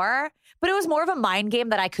that more, but it was more of a mind game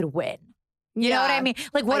that I could win. You know what I mean?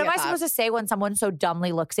 Like, what am I supposed to say when someone so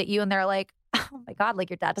dumbly looks at you and they're like, oh my God, like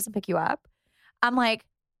your dad doesn't pick you up? I'm like,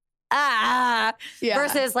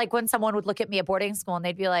 versus like when someone would look at me at boarding school and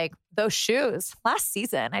they'd be like, those shoes last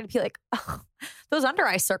season, I'd be like, oh, those under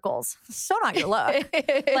eye circles, so not your look.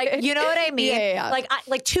 Like, you know what I mean? Yeah.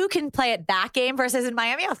 Like two can play at that game versus in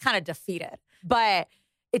Miami, I was kind of defeated. But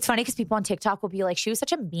it's funny because people on TikTok will be like, she was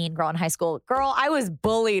such a mean girl in high school. Girl, I was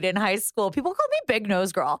bullied in high school. People called me big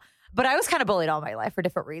nose girl, but I was kind of bullied all my life for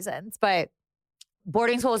different reasons. But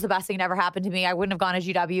boarding school was the best thing that ever happened to me. I wouldn't have gone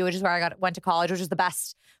to GW, which is where I went to college, which was the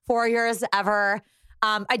best 4 years ever.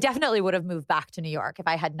 I definitely would have moved back to New York if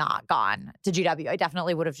I had not gone to GW. I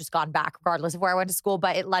definitely would have just gone back regardless of where I went to school,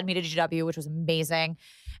 but it led me to GW, which was amazing.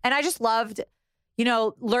 And I just loved,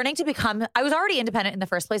 learning to become, I was already independent in the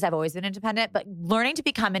first place. I've always been independent, but learning to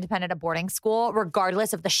become independent at boarding school,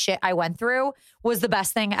 regardless of the shit I went through, was the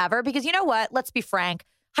best thing ever. Because you know what? Let's be frank.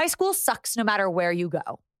 High school sucks no matter where you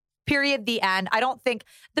go. Period. The end. I don't think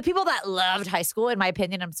the people that loved high school, in my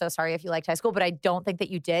opinion, I'm so sorry if you liked high school, but I don't think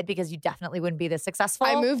that you did because you definitely wouldn't be this successful.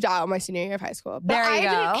 I moved out my senior year of high school. But I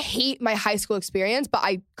didn't hate my high school experience, but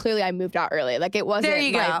I moved out early. Like, it wasn't. There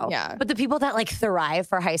you go. Yeah. But the people that like thrive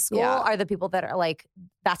for high school are the people that are like,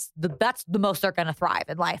 that's the most they're going to thrive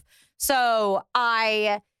in life. So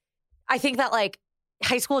I think that like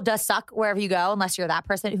high school does suck wherever you go, unless you're that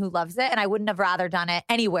person who loves it. And I wouldn't have rather done it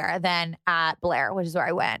anywhere than at Blair, which is where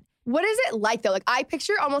I went. What is it like though? Like, I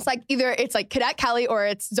picture almost like either it's like Cadet Kelly or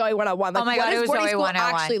it's Zoe 101. Like, oh my God, it was Zoe 101.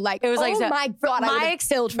 Actually, like, it was like, oh my God, I would have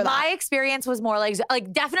killed for that. My experience was more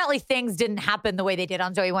like definitely things didn't happen the way they did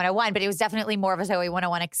on Zoe 101, but it was definitely more of a Zoe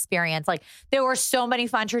 101 experience. Like, there were so many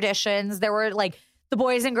fun traditions. There were like the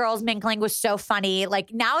boys and girls mingling was so funny.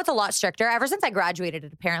 Like, now it's a lot stricter. Ever since I graduated,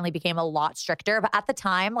 it apparently became a lot stricter. But at the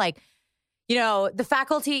time, like, the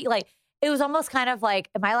faculty, like, it was almost kind of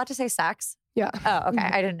like, am I allowed to say sex? Yeah. Oh, okay.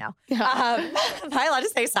 I didn't know. Yeah. Am I allowed to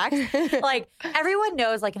say sex? Like, everyone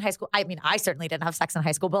knows, like, in high school, I mean, I certainly didn't have sex in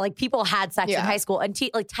high school, but like, people had sex in high school, and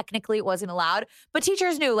like, technically it wasn't allowed. But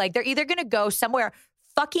teachers knew, like, they're either going to go somewhere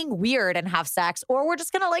fucking weird and have sex, or we're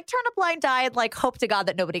just going to like turn a blind eye and like hope to God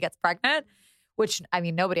that nobody gets pregnant, which, I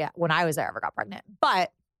mean, nobody when I was there ever got pregnant.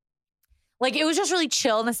 But like, it was just really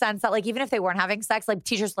chill in the sense that like, even if they weren't having sex, like,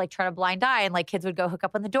 teachers like turn a blind eye and like kids would go hook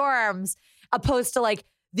up in the dorms, opposed to like,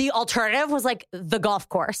 the alternative was like the golf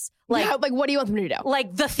course. Like, like, what do you want them to do?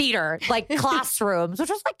 Like the theater, like classrooms, which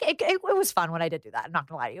was like, it was fun when I did do that. I'm not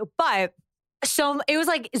gonna lie to you. But So it was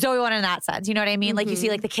like Zoe 1 in that sense. You know what I mean? Like you see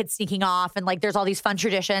like the kids sneaking off and like there's all these fun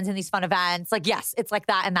traditions and these fun events. Like, yes, it's like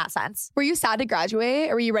that in that sense. Were you sad to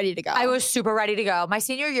graduate or were you ready to go? I was super ready to go. My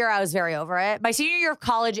senior year, I was very over it. My senior year of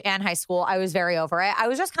college and high school, I was very over it. I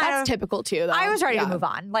was just That's typical too, though. I was ready to move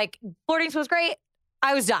on. Like boarding school was great.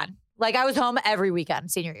 I was done. Like I was home every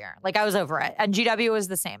weekend senior year. Like I was over it. And GW was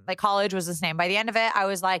the same. Like college was the same. By the end of it, I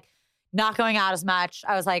was like not going out as much.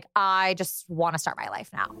 I was like, I just want to start my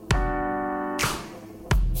life now.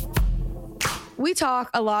 We talk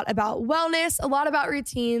a lot about wellness, a lot about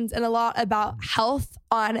routines, and a lot about health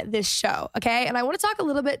on this show, okay? And I want to talk a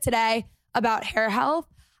little bit today about hair health.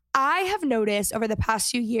 I have noticed over the past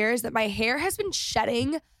few years that my hair has been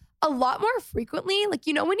shedding a lot more frequently. Like,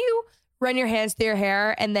 you know, when you run your hands through your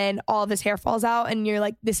hair and then all this hair falls out and you're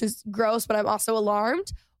like, this is gross, but I'm also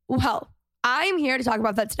alarmed. Well, I'm here to talk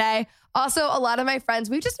about that today. Also, a lot of my friends,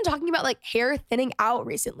 we've just been talking about like hair thinning out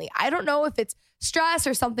recently. I don't know if it's stress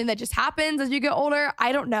or something that just happens as you get older.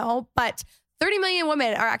 I don't know, but 30 million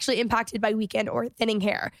women are actually impacted by weakened or thinning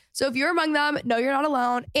hair. So if you're among them, know you're not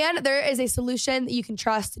alone. And there is a solution that you can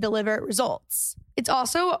trust to deliver results. It's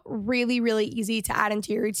also really, really easy to add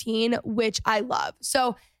into your routine, which I love.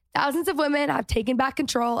 So thousands of women have taken back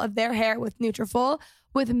control of their hair with Nutrafol,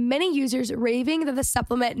 with many users raving that the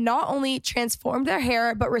supplement not only transformed their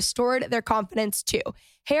hair, but restored their confidence too.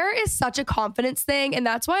 Hair is such a confidence thing, and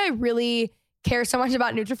that's why I really care so much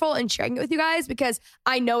about Nutrafol and sharing it with you guys, because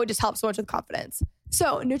I know it just helps so much with confidence.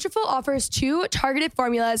 So Nutrafol offers 2 targeted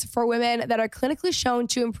formulas for women that are clinically shown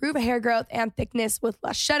to improve hair growth and thickness with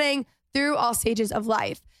less shedding through all stages of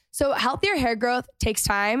life. So healthier hair growth takes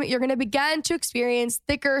time. You're going to begin to experience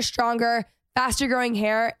thicker, stronger, faster growing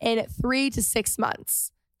hair in 3 to 6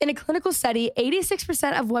 months. In a clinical study,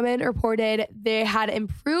 86% of women reported they had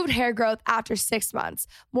improved hair growth after 6 months.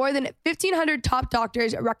 More than 1,500 top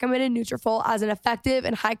doctors recommended Nutrafol as an effective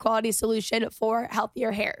and high-quality solution for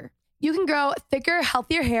healthier hair. You can grow thicker,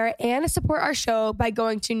 healthier hair and support our show by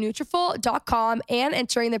going to Nutrafol.com and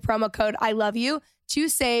entering the promo code ILOVEYOU to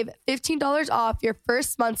save $15 off your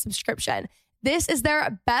first month subscription. This is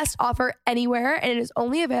their best offer anywhere, and it is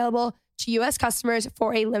only available to U.S. customers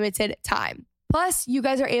for a limited time. Plus, you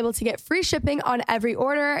guys are able to get free shipping on every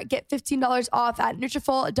order. Get $15 off at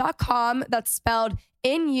Nutrafol.com. That's spelled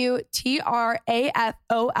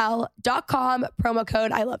Nutrafol.com. Promo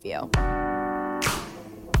code ILOVEYOU.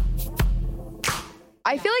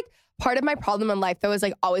 I feel like part of my problem in life, though, is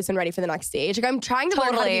like always been ready for the next stage. Like I'm trying to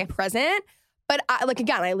learn how to be present, but I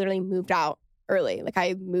literally moved out early. Like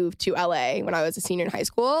I moved to LA when I was a senior in high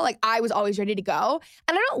school. Like I was always ready to go.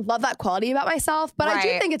 And I don't love that quality about myself, but I do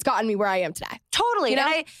think it's gotten me where I am today. Totally. You know?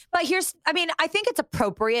 I think it's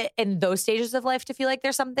appropriate in those stages of life to feel like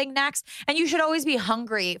there's something next. And you should always be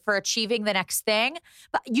hungry for achieving the next thing.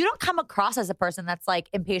 But you don't come across as a person that's like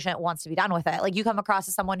impatient, wants to be done with it. Like you come across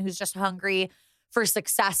as someone who's just hungry for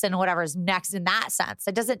success and whatever's next in that sense.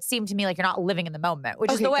 It doesn't seem to me like you're not living in the moment,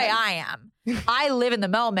 which is the way I am. I live in the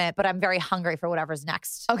moment, but I'm very hungry for whatever's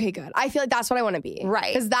next. Okay, good. I feel like that's what I want to be.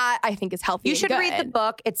 Right. Because that I think is healthy. You should read the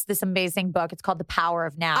book. It's this amazing book. It's called The Power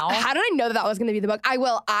of Now. How did I know that was going to be the book? I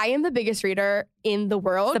will. I am the biggest reader in the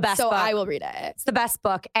world. It's the best book. I will read it. It's the best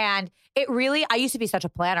book. And it really, I used to be such a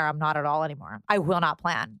planner. I'm not at all anymore. I will not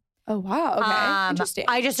plan. Oh, wow. Okay. Interesting.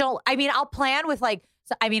 I just don't, I'll plan with like,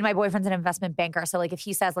 my boyfriend's an investment banker. So like if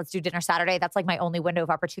he says, let's do dinner Saturday, that's like my only window of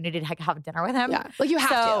opportunity to have dinner with him. Yeah. Like you have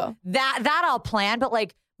to. That I'll plan. But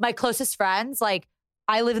like my closest friends, like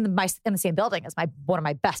I live in the same building as one of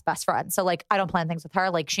my best friends. So like I don't plan things with her.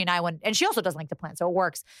 Like she and I, and she also doesn't like to plan. So it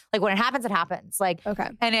works. Like when it happens, it happens. Like, okay.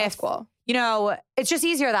 And that's cool. You know, it's just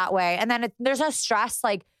easier that way. And then there's no stress.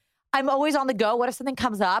 Like, I'm always on the go. What if something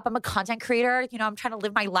comes up? I'm a content creator. You know, I'm trying to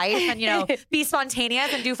live my life and, you know, be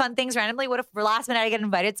spontaneous and do fun things randomly. What if for last minute I get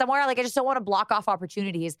invited somewhere? Like, I just don't want to block off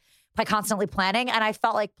opportunities by constantly planning. And I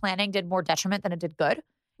felt like planning did more detriment than it did good.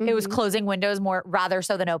 Mm-hmm. It was closing windows more rather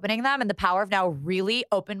so than opening them. And The Power of Now really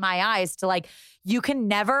opened my eyes to like, you can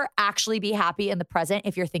never actually be happy in the present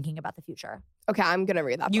if you're thinking about the future. Okay, I'm going to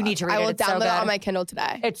read that book. You need to read it. I will It's download so it good. on my Kindle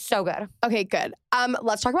today. It's so good. Okay, good.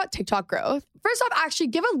 Let's talk about TikTok growth. First off, actually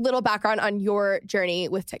give a little background on your journey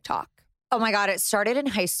with TikTok. Oh my God. It started in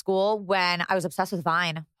high school when I was obsessed with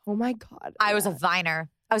Vine. Oh my God. I was a Viner.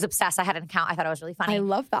 I was obsessed. I had an account. I thought it was really funny. I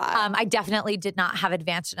love that. I definitely did not have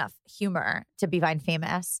advanced enough humor to be Vine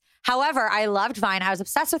famous. However, I loved Vine. I was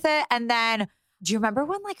obsessed with it. And then, do you remember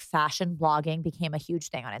when like fashion blogging became a huge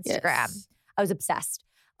thing on Instagram? Yes. I was obsessed.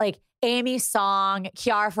 Like Amy Song,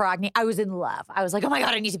 Chiara Ferragni, I was in love. I was like, oh my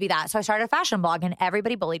God, I need to be that. So I started a fashion blog and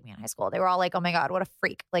everybody bullied me in high school. They were all like, oh my God, what a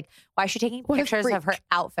freak. Like, why is she taking pictures of her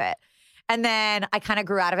outfit? And then I kind of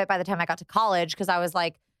grew out of it by the time I got to college because I was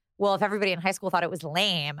like, well, if everybody in high school thought it was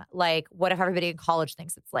lame, like what if everybody in college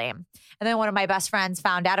thinks it's lame? And then one of my best friends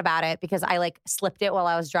found out about it because I like slipped it while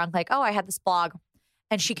I was drunk. Like, oh, I had this blog.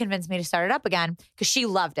 And she convinced me to start it up again because she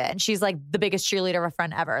loved it. And she's like the biggest cheerleader of a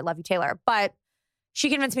friend ever. Love you, Taylor. But she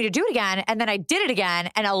convinced me to do it again. And then I did it again.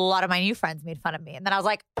 And a lot of my new friends made fun of me. And then I was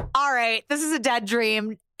like, all right, this is a dead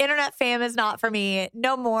dream. Internet fame is not for me.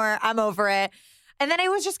 No more. I'm over it. And then I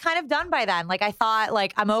was just kind of done by then. Like I thought,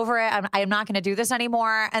 like, I'm over it. I'm not going to do this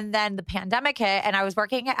anymore. And then the pandemic hit and I was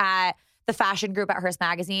working at the fashion group at Hearst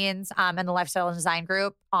Magazines and the lifestyle and design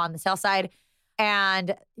group on the sales side.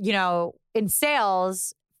 And, you know, in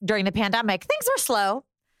sales during the pandemic, things were slow.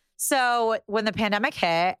 So when the pandemic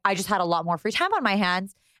hit, I just had a lot more free time on my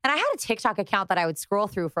hands. And I had a TikTok account that I would scroll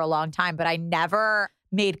through for a long time, but I never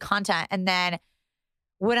made content. And then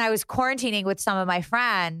when I was quarantining with some of my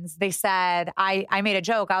friends, they said, I made a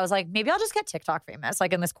joke. I was like, maybe I'll just get TikTok famous,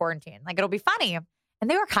 like in this quarantine. Like it'll be funny. And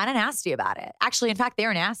they were kind of nasty about it. Actually, in fact, they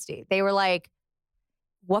were nasty. They were like,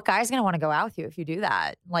 what guy's going to want to go out with you if you do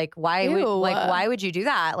that? Like, why would you do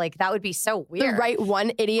that? Like, that would be so weird. The right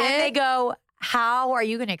one, idiot. And they go, how are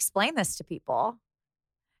you going to explain this to people?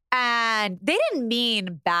 And they didn't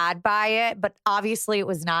mean bad by it, but obviously it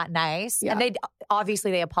was not nice. Yeah. And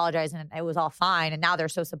they apologized and it was all fine. And now they're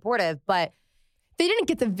so supportive, but they didn't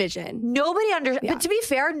get the vision. Nobody understood. But to be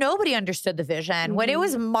fair, nobody understood the vision. Mm-hmm. When it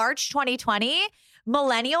was March 2020,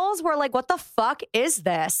 millennials were like, what the fuck is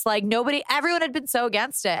this? Like everyone had been so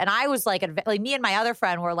against it. And I was like me and my other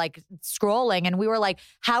friend were like scrolling and we were like,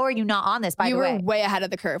 how are you not on this, by the way? You were way ahead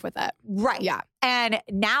of the curve with that. Right. Yeah. And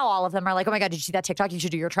now all of them are like, oh my God, did you see that TikTok? You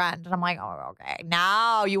should do your trend. And I'm like, oh, okay.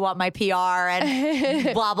 Now you want my PR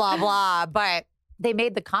and blah, blah, blah. But they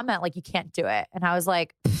made the comment like, you can't do it. And I was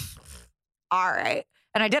like, all right.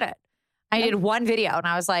 And I did it. I did one video and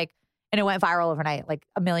I was like, and it went viral overnight, like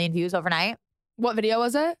 1 million views overnight. What video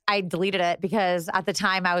was it? I deleted it because at the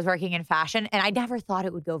time I was working in fashion and I never thought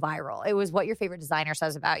it would go viral. It was what your favorite designer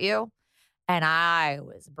says about you. And I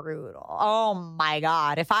was brutal. Oh my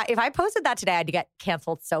God. If I posted that today, I'd get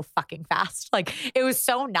canceled so fucking fast. Like it was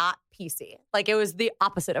so not PC. Like it was the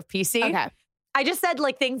opposite of PC. Okay. I just said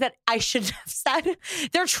like things that I shouldn't have said.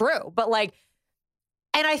 They're true, but like,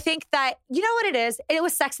 and I think that, you know what it is? It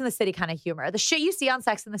was Sex and the City kind of humor. The shit you see on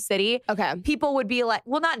Sex and the City, okay, people would be like,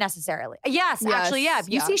 well, not necessarily. Yes, actually, yeah. If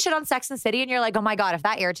you see shit on Sex and the City and you're like, oh my God, if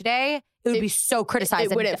that aired today, it would be so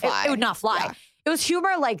criticized. It wouldn't fly. It would not fly. Yeah. It was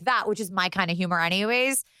humor like that, which is my kind of humor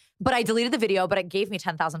anyways. But I deleted the video, but it gave me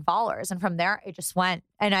 10,000 followers. And from there, it just went.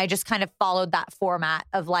 And I just kind of followed that format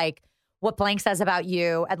of like what blank says about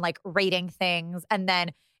you and like rating things. And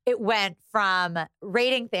then it went from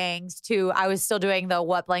rating things to I was still doing the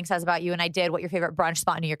what blank says about you. And I did what your favorite brunch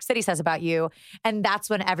spot in New York City says about you. And that's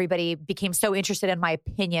when everybody became so interested in my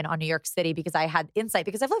opinion on New York City because I had insight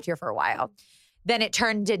because I've lived here for a while. Then it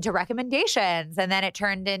turned into recommendations. And then it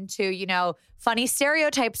turned into, you know, funny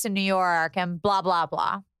stereotypes in New York and blah, blah,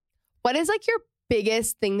 blah. What is like your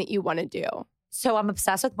biggest thing that you want to do? So I'm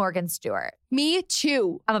obsessed with Morgan Stewart. Me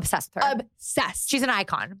too. I'm obsessed with her. Obsessed. She's an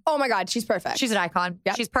icon. Oh my God, she's perfect. She's an icon.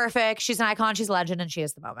 Yep. She's perfect. She's an icon. She's a legend and she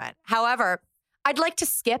is the moment. However, I'd like to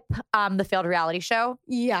skip the failed reality show.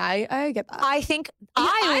 Yeah, I get that. I think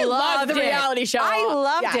I loved the reality show. I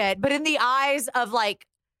loved it. But in the eyes of like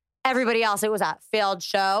everybody else, it was a failed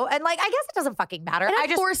show. And like, I guess it doesn't fucking matter. I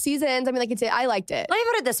just 4 seasons. I mean, like I liked it. Let me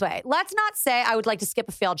put it this way. Let's not say I would like to skip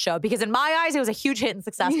a failed show because in my eyes, it was a huge hit and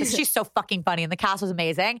success because she's so fucking funny and the cast was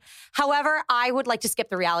amazing. However, I would like to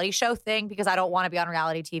skip the reality show thing because I don't want to be on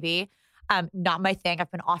reality TV. Not my thing.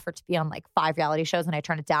 I've been offered to be on like 5 reality shows and I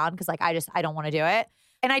turned it down because like, I don't want to do it.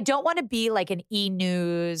 And I don't want to be like an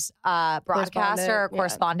e-news broadcaster or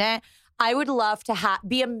correspondent. I would love to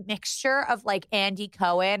be a mixture of like Andy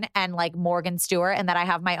Cohen and like Morgan Stewart and that I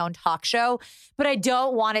have my own talk show. But I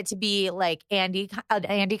don't want it to be like Andy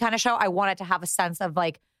kind of show. I want it to have a sense of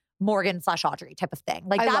like Morgan/Audrey type of thing.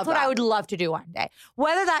 Like that's what I would love to do one day.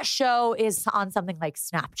 Whether that show is on something like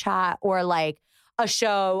Snapchat or like a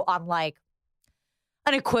show on like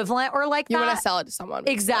an equivalent or like you want to sell it to someone.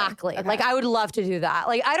 Exactly. Okay. Like I would love to do that.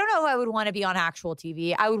 Like I don't know if I would want to be on actual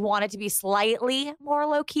TV. I would want it to be slightly more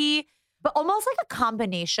low key. But almost like a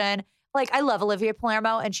combination. Like I love Olivia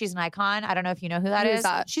Palermo and she's an icon. I don't know if you know who that is.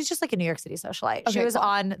 She's just like a New York City socialite. Okay, she was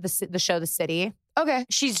on the show The City. Okay.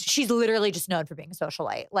 She's literally just known for being a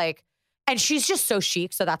socialite. Like, and she's just so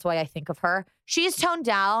chic. So that's why I think of her. She's toned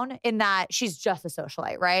down in that she's just a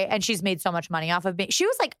socialite, right? And she's made so much money off of being. She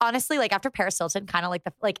was like, honestly, like after Paris Hilton, kind of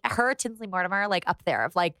like her, Tinsley Mortimer, like up there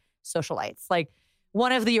of like socialites. Like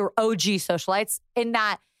one of the OG socialites in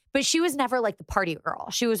that. But she was never like the party girl.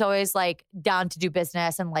 She was always like down to do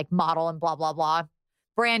business and like model and blah, blah, blah.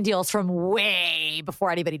 Brand deals from way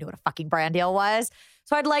before anybody knew what a fucking brand deal was.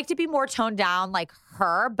 So I'd like to be more toned down like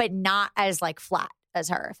her, but not as like flat as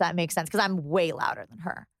her, if that makes sense. Because I'm way louder than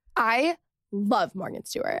her. I love Morgan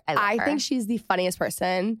Stewart. I think she's the funniest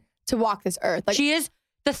person to walk this earth. Like, she is.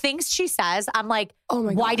 The things she says, I'm like, oh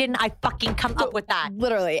my God, why didn't I fucking come up with that?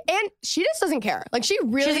 Literally. And she just doesn't care. Like, she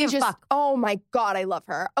really just, fuck. Oh my God, I love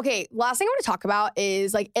her. Okay, last thing I want to talk about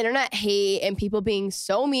is like internet hate and people being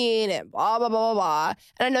so mean and blah, blah, blah, blah, blah.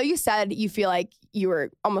 And I know you said you feel like you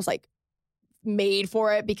were almost like made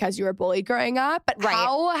for it because you were bullied growing up. But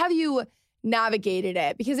how have you navigated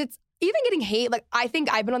it? Because it's even getting hate, like I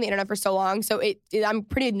think I've been on the internet for so long, so I'm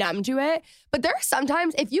pretty numb to it. But there are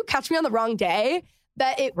sometimes, if you catch me on the wrong day,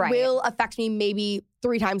 that it will affect me maybe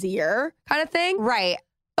 3 times a year kind of thing. Right.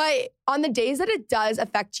 But on the days that it does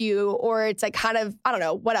affect you, or it's like kind of, I don't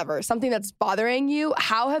know, whatever, something that's bothering you,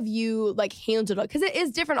 how have you like handled it? Because it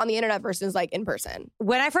is different on the internet versus like in person.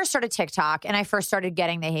 When I first started TikTok and I first started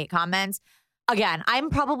getting the hate comments, again, I'm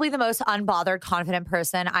probably the most unbothered, confident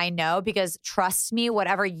person I know because trust me,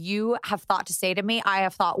 whatever you have thought to say to me, I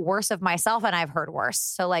have thought worse of myself and I've heard worse.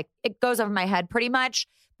 So like it goes over my head pretty much.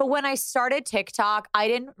 But when I started TikTok, I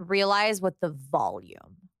didn't realize what the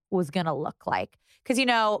volume was going to look like. Because, you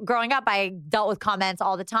know, growing up, I dealt with comments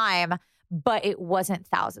all the time, but it wasn't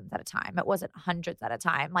thousands at a time. It wasn't hundreds at a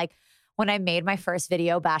time. Like when I made my first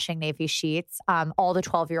video bashing Navy sheets, all the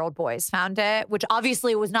 12-year-old boys found it, which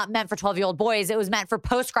obviously was not meant for 12-year-old boys. It was meant for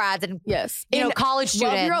post-grads and college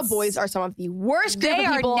students. 12-year-old boys are some of the worst group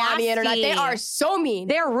of people on the internet. They are so mean.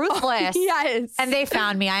 They're ruthless. Yes. And they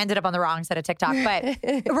found me. I ended up on the wrong side of TikTok. But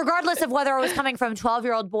regardless of whether it was coming from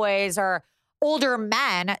 12-year-old boys or older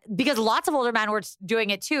men, because lots of older men were doing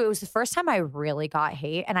it too. It was the first time I really got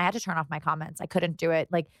hate and I had to turn off my comments. I couldn't do it.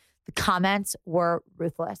 Like, the comments were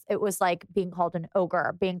ruthless. It was like being called an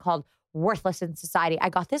ogre, being called worthless in society. I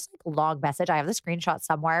got this like long message. I have the screenshot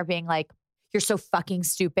somewhere being like, you're so fucking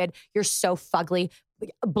stupid. You're so fugly.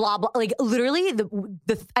 Blah, blah. Like literally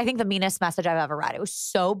I think the meanest message I've ever read. It was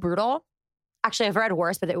so brutal. Actually, I've read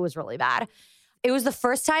worse, but it was really bad. It was the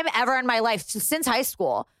first time ever in my life since high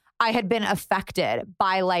school I had been affected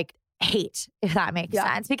by like hate, if that makes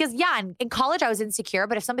sense. Because in college I was insecure,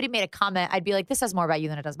 but if somebody made a comment, I'd be like, this says more about you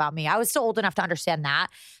than it does about me. I was still old enough to understand that.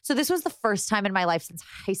 So this was the first time in my life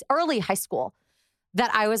since early high school that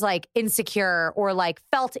I was like insecure or like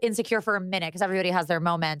felt insecure for a minute because everybody has their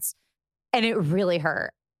moments. And it really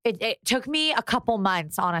hurt. It took me a couple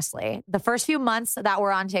months, honestly. The first few months that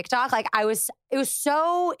were on TikTok, like it was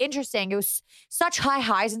so interesting. It was such high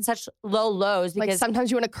highs and such low lows. Because like sometimes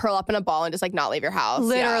you want to curl up in a ball and just like not leave your house.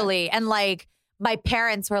 Literally. Yeah. And like my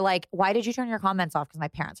parents were like, why did you turn your comments off? Because my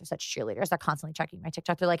parents are such cheerleaders. They're constantly checking my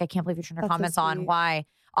TikTok. They're like, I can't believe you turned your comments on. Why?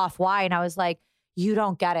 Off. Why? And I was like, you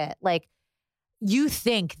don't get it. Like, you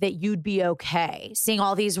think that you'd be okay seeing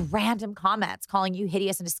all these random comments calling you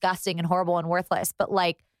hideous and disgusting and horrible and worthless. But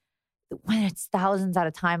like, when it's thousands at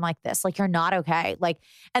a time like this, like you're not okay. Like,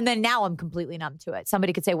 and then now I'm completely numb to it.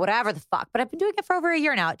 Somebody could say whatever the fuck, but I've been doing it for over a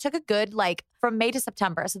year now. It took a good, like from May to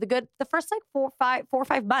September. So the first like 4 or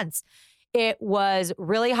 5 months, it was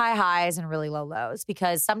really high highs and really low lows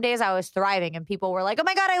because some days I was thriving and people were like, oh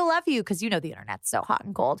my God, I love you. Cause you know, the internet's so hot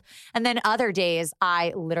and cold. And then other days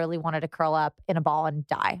I literally wanted to curl up in a ball and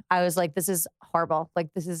die. I was like, this is horrible. Like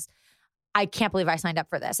I can't believe I signed up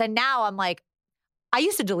for this. And now I'm like, I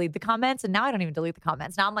used to delete the comments and now I don't even delete the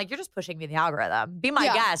comments. Now I'm like, you're just pushing me in the algorithm. Be my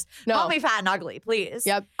guest. No. Call me fat and ugly, please.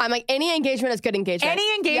 Yep. I'm like, any engagement is good engagement.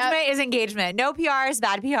 Any engagement is engagement. No PR is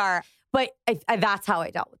bad PR. But that's how I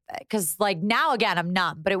dealt with it. Because like now, again, I'm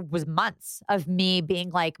numb. But it was months of me being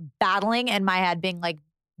like battling in my head, being like,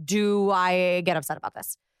 do I get upset about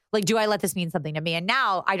this? Like, do I let this mean something to me? And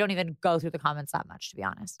now I don't even go through the comments that much, to be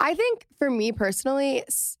honest. I think for me personally,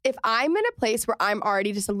 if I'm in a place where I'm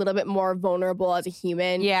already just a little bit more vulnerable as a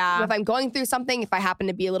human, if I'm going through something, if I happen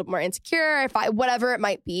to be a little bit more insecure, whatever it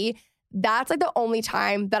might be, that's like the only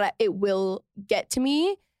time that it will get to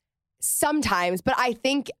me sometimes. But I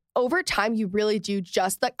think over time, you really do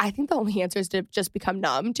just like, I think the only answer is to just become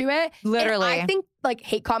numb to it. Literally. And I think like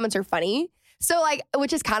hate comments are funny. So like,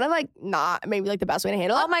 which is kind of like not maybe like the best way to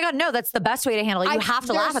handle it. Oh my God, no, that's the best way to handle it. You have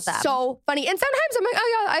to laugh at them. So funny. And sometimes I'm like,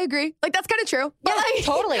 oh yeah, I agree. Like that's kind of true. But yeah, like,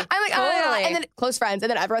 totally. I'm like, oh yeah. And then close friends.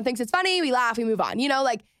 And then everyone thinks it's funny. We laugh, we move on. You know,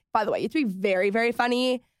 like, by the way, you have to be very, very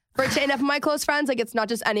funny for it to end up with my close friends. Like it's not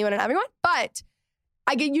just anyone and everyone. But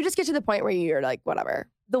you just get to the point where you're like, whatever.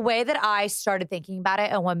 The way that I started thinking about it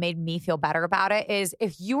and what made me feel better about it is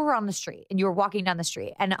if you were on the street and you were walking down the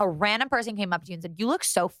street and a random person came up to you and said, you look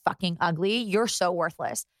so fucking ugly. You're so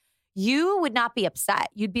worthless. you would not be upset.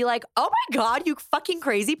 You'd be like, oh my God, you fucking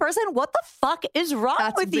crazy person. What the fuck is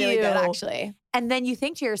wrong with you? That's really good, actually. And then you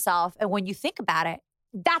think to yourself, and when you think about it,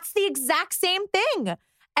 that's the exact same thing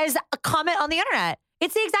as a comment on the internet.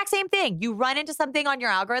 It's the exact same thing. You run into something on your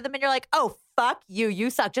algorithm and you're like, oh, fuck you. You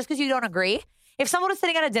suck just because you don't agree. If someone was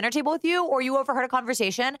sitting at a dinner table with you or you overheard a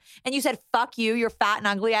conversation and you said, fuck you, you're fat and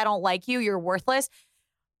ugly, I don't like you, you're worthless.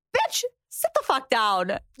 Bitch, sit the fuck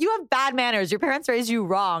down. You have bad manners. Your parents raised you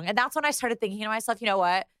wrong. And that's when I started thinking to myself, you know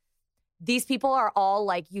what? These people are all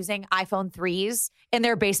like using iPhone 3s in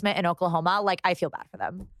their basement in Oklahoma. Like, I feel bad for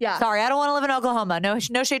them. Yeah. Sorry, I don't want to live in Oklahoma.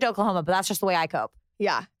 No shade to Oklahoma, but that's just the way I cope.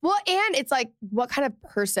 Yeah. Well, and it's like, what kind of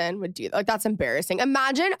person would do that? Like, that's embarrassing.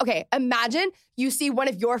 Imagine you see one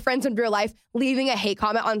of your friends in real life leaving a hate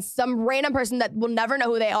comment on some random person that will never know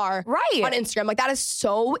who they are on Instagram. Like, that is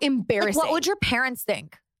so embarrassing. Like, what would your parents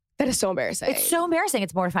think? That is so embarrassing. It's so embarrassing.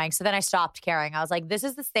 It's mortifying. So then I stopped caring. I was like, this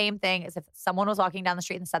is the same thing as if someone was walking down the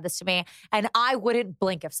street and said this to me. And I wouldn't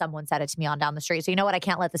blink if someone said it to me on down the street. So you know what? I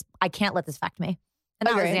can't let this affect me. And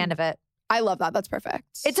that was the end of it. I love that. That's perfect.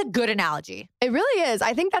 It's a good analogy. It really is.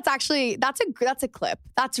 I think that's a clip.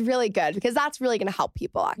 That's really good because that's really going to help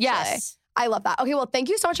people, actually. Yes. I love that. Okay, well, thank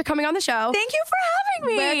you so much for coming on the show. Thank you for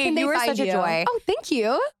having me. Where can they were find such a joy. Oh, thank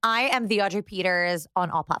you. I am the Audrey Peters on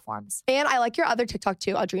all platforms. And I like your other TikTok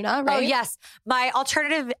too, Audrina, right? Oh, yes. My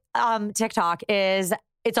alternative TikTok is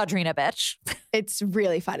It's Audrina, bitch. It's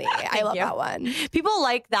really funny. I love that one. People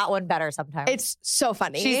like that one better sometimes. It's so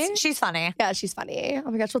funny. She's funny. Yeah, she's funny. Oh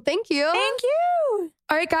my gosh. Well, thank you. Thank you.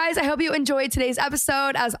 All right, guys. I hope you enjoyed today's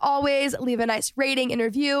episode. As always, leave a nice rating and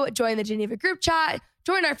review. Join the Geneva group chat.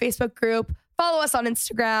 Join our Facebook group. Follow us on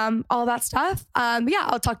Instagram. All that stuff. Yeah,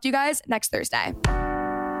 I'll talk to you guys next Thursday.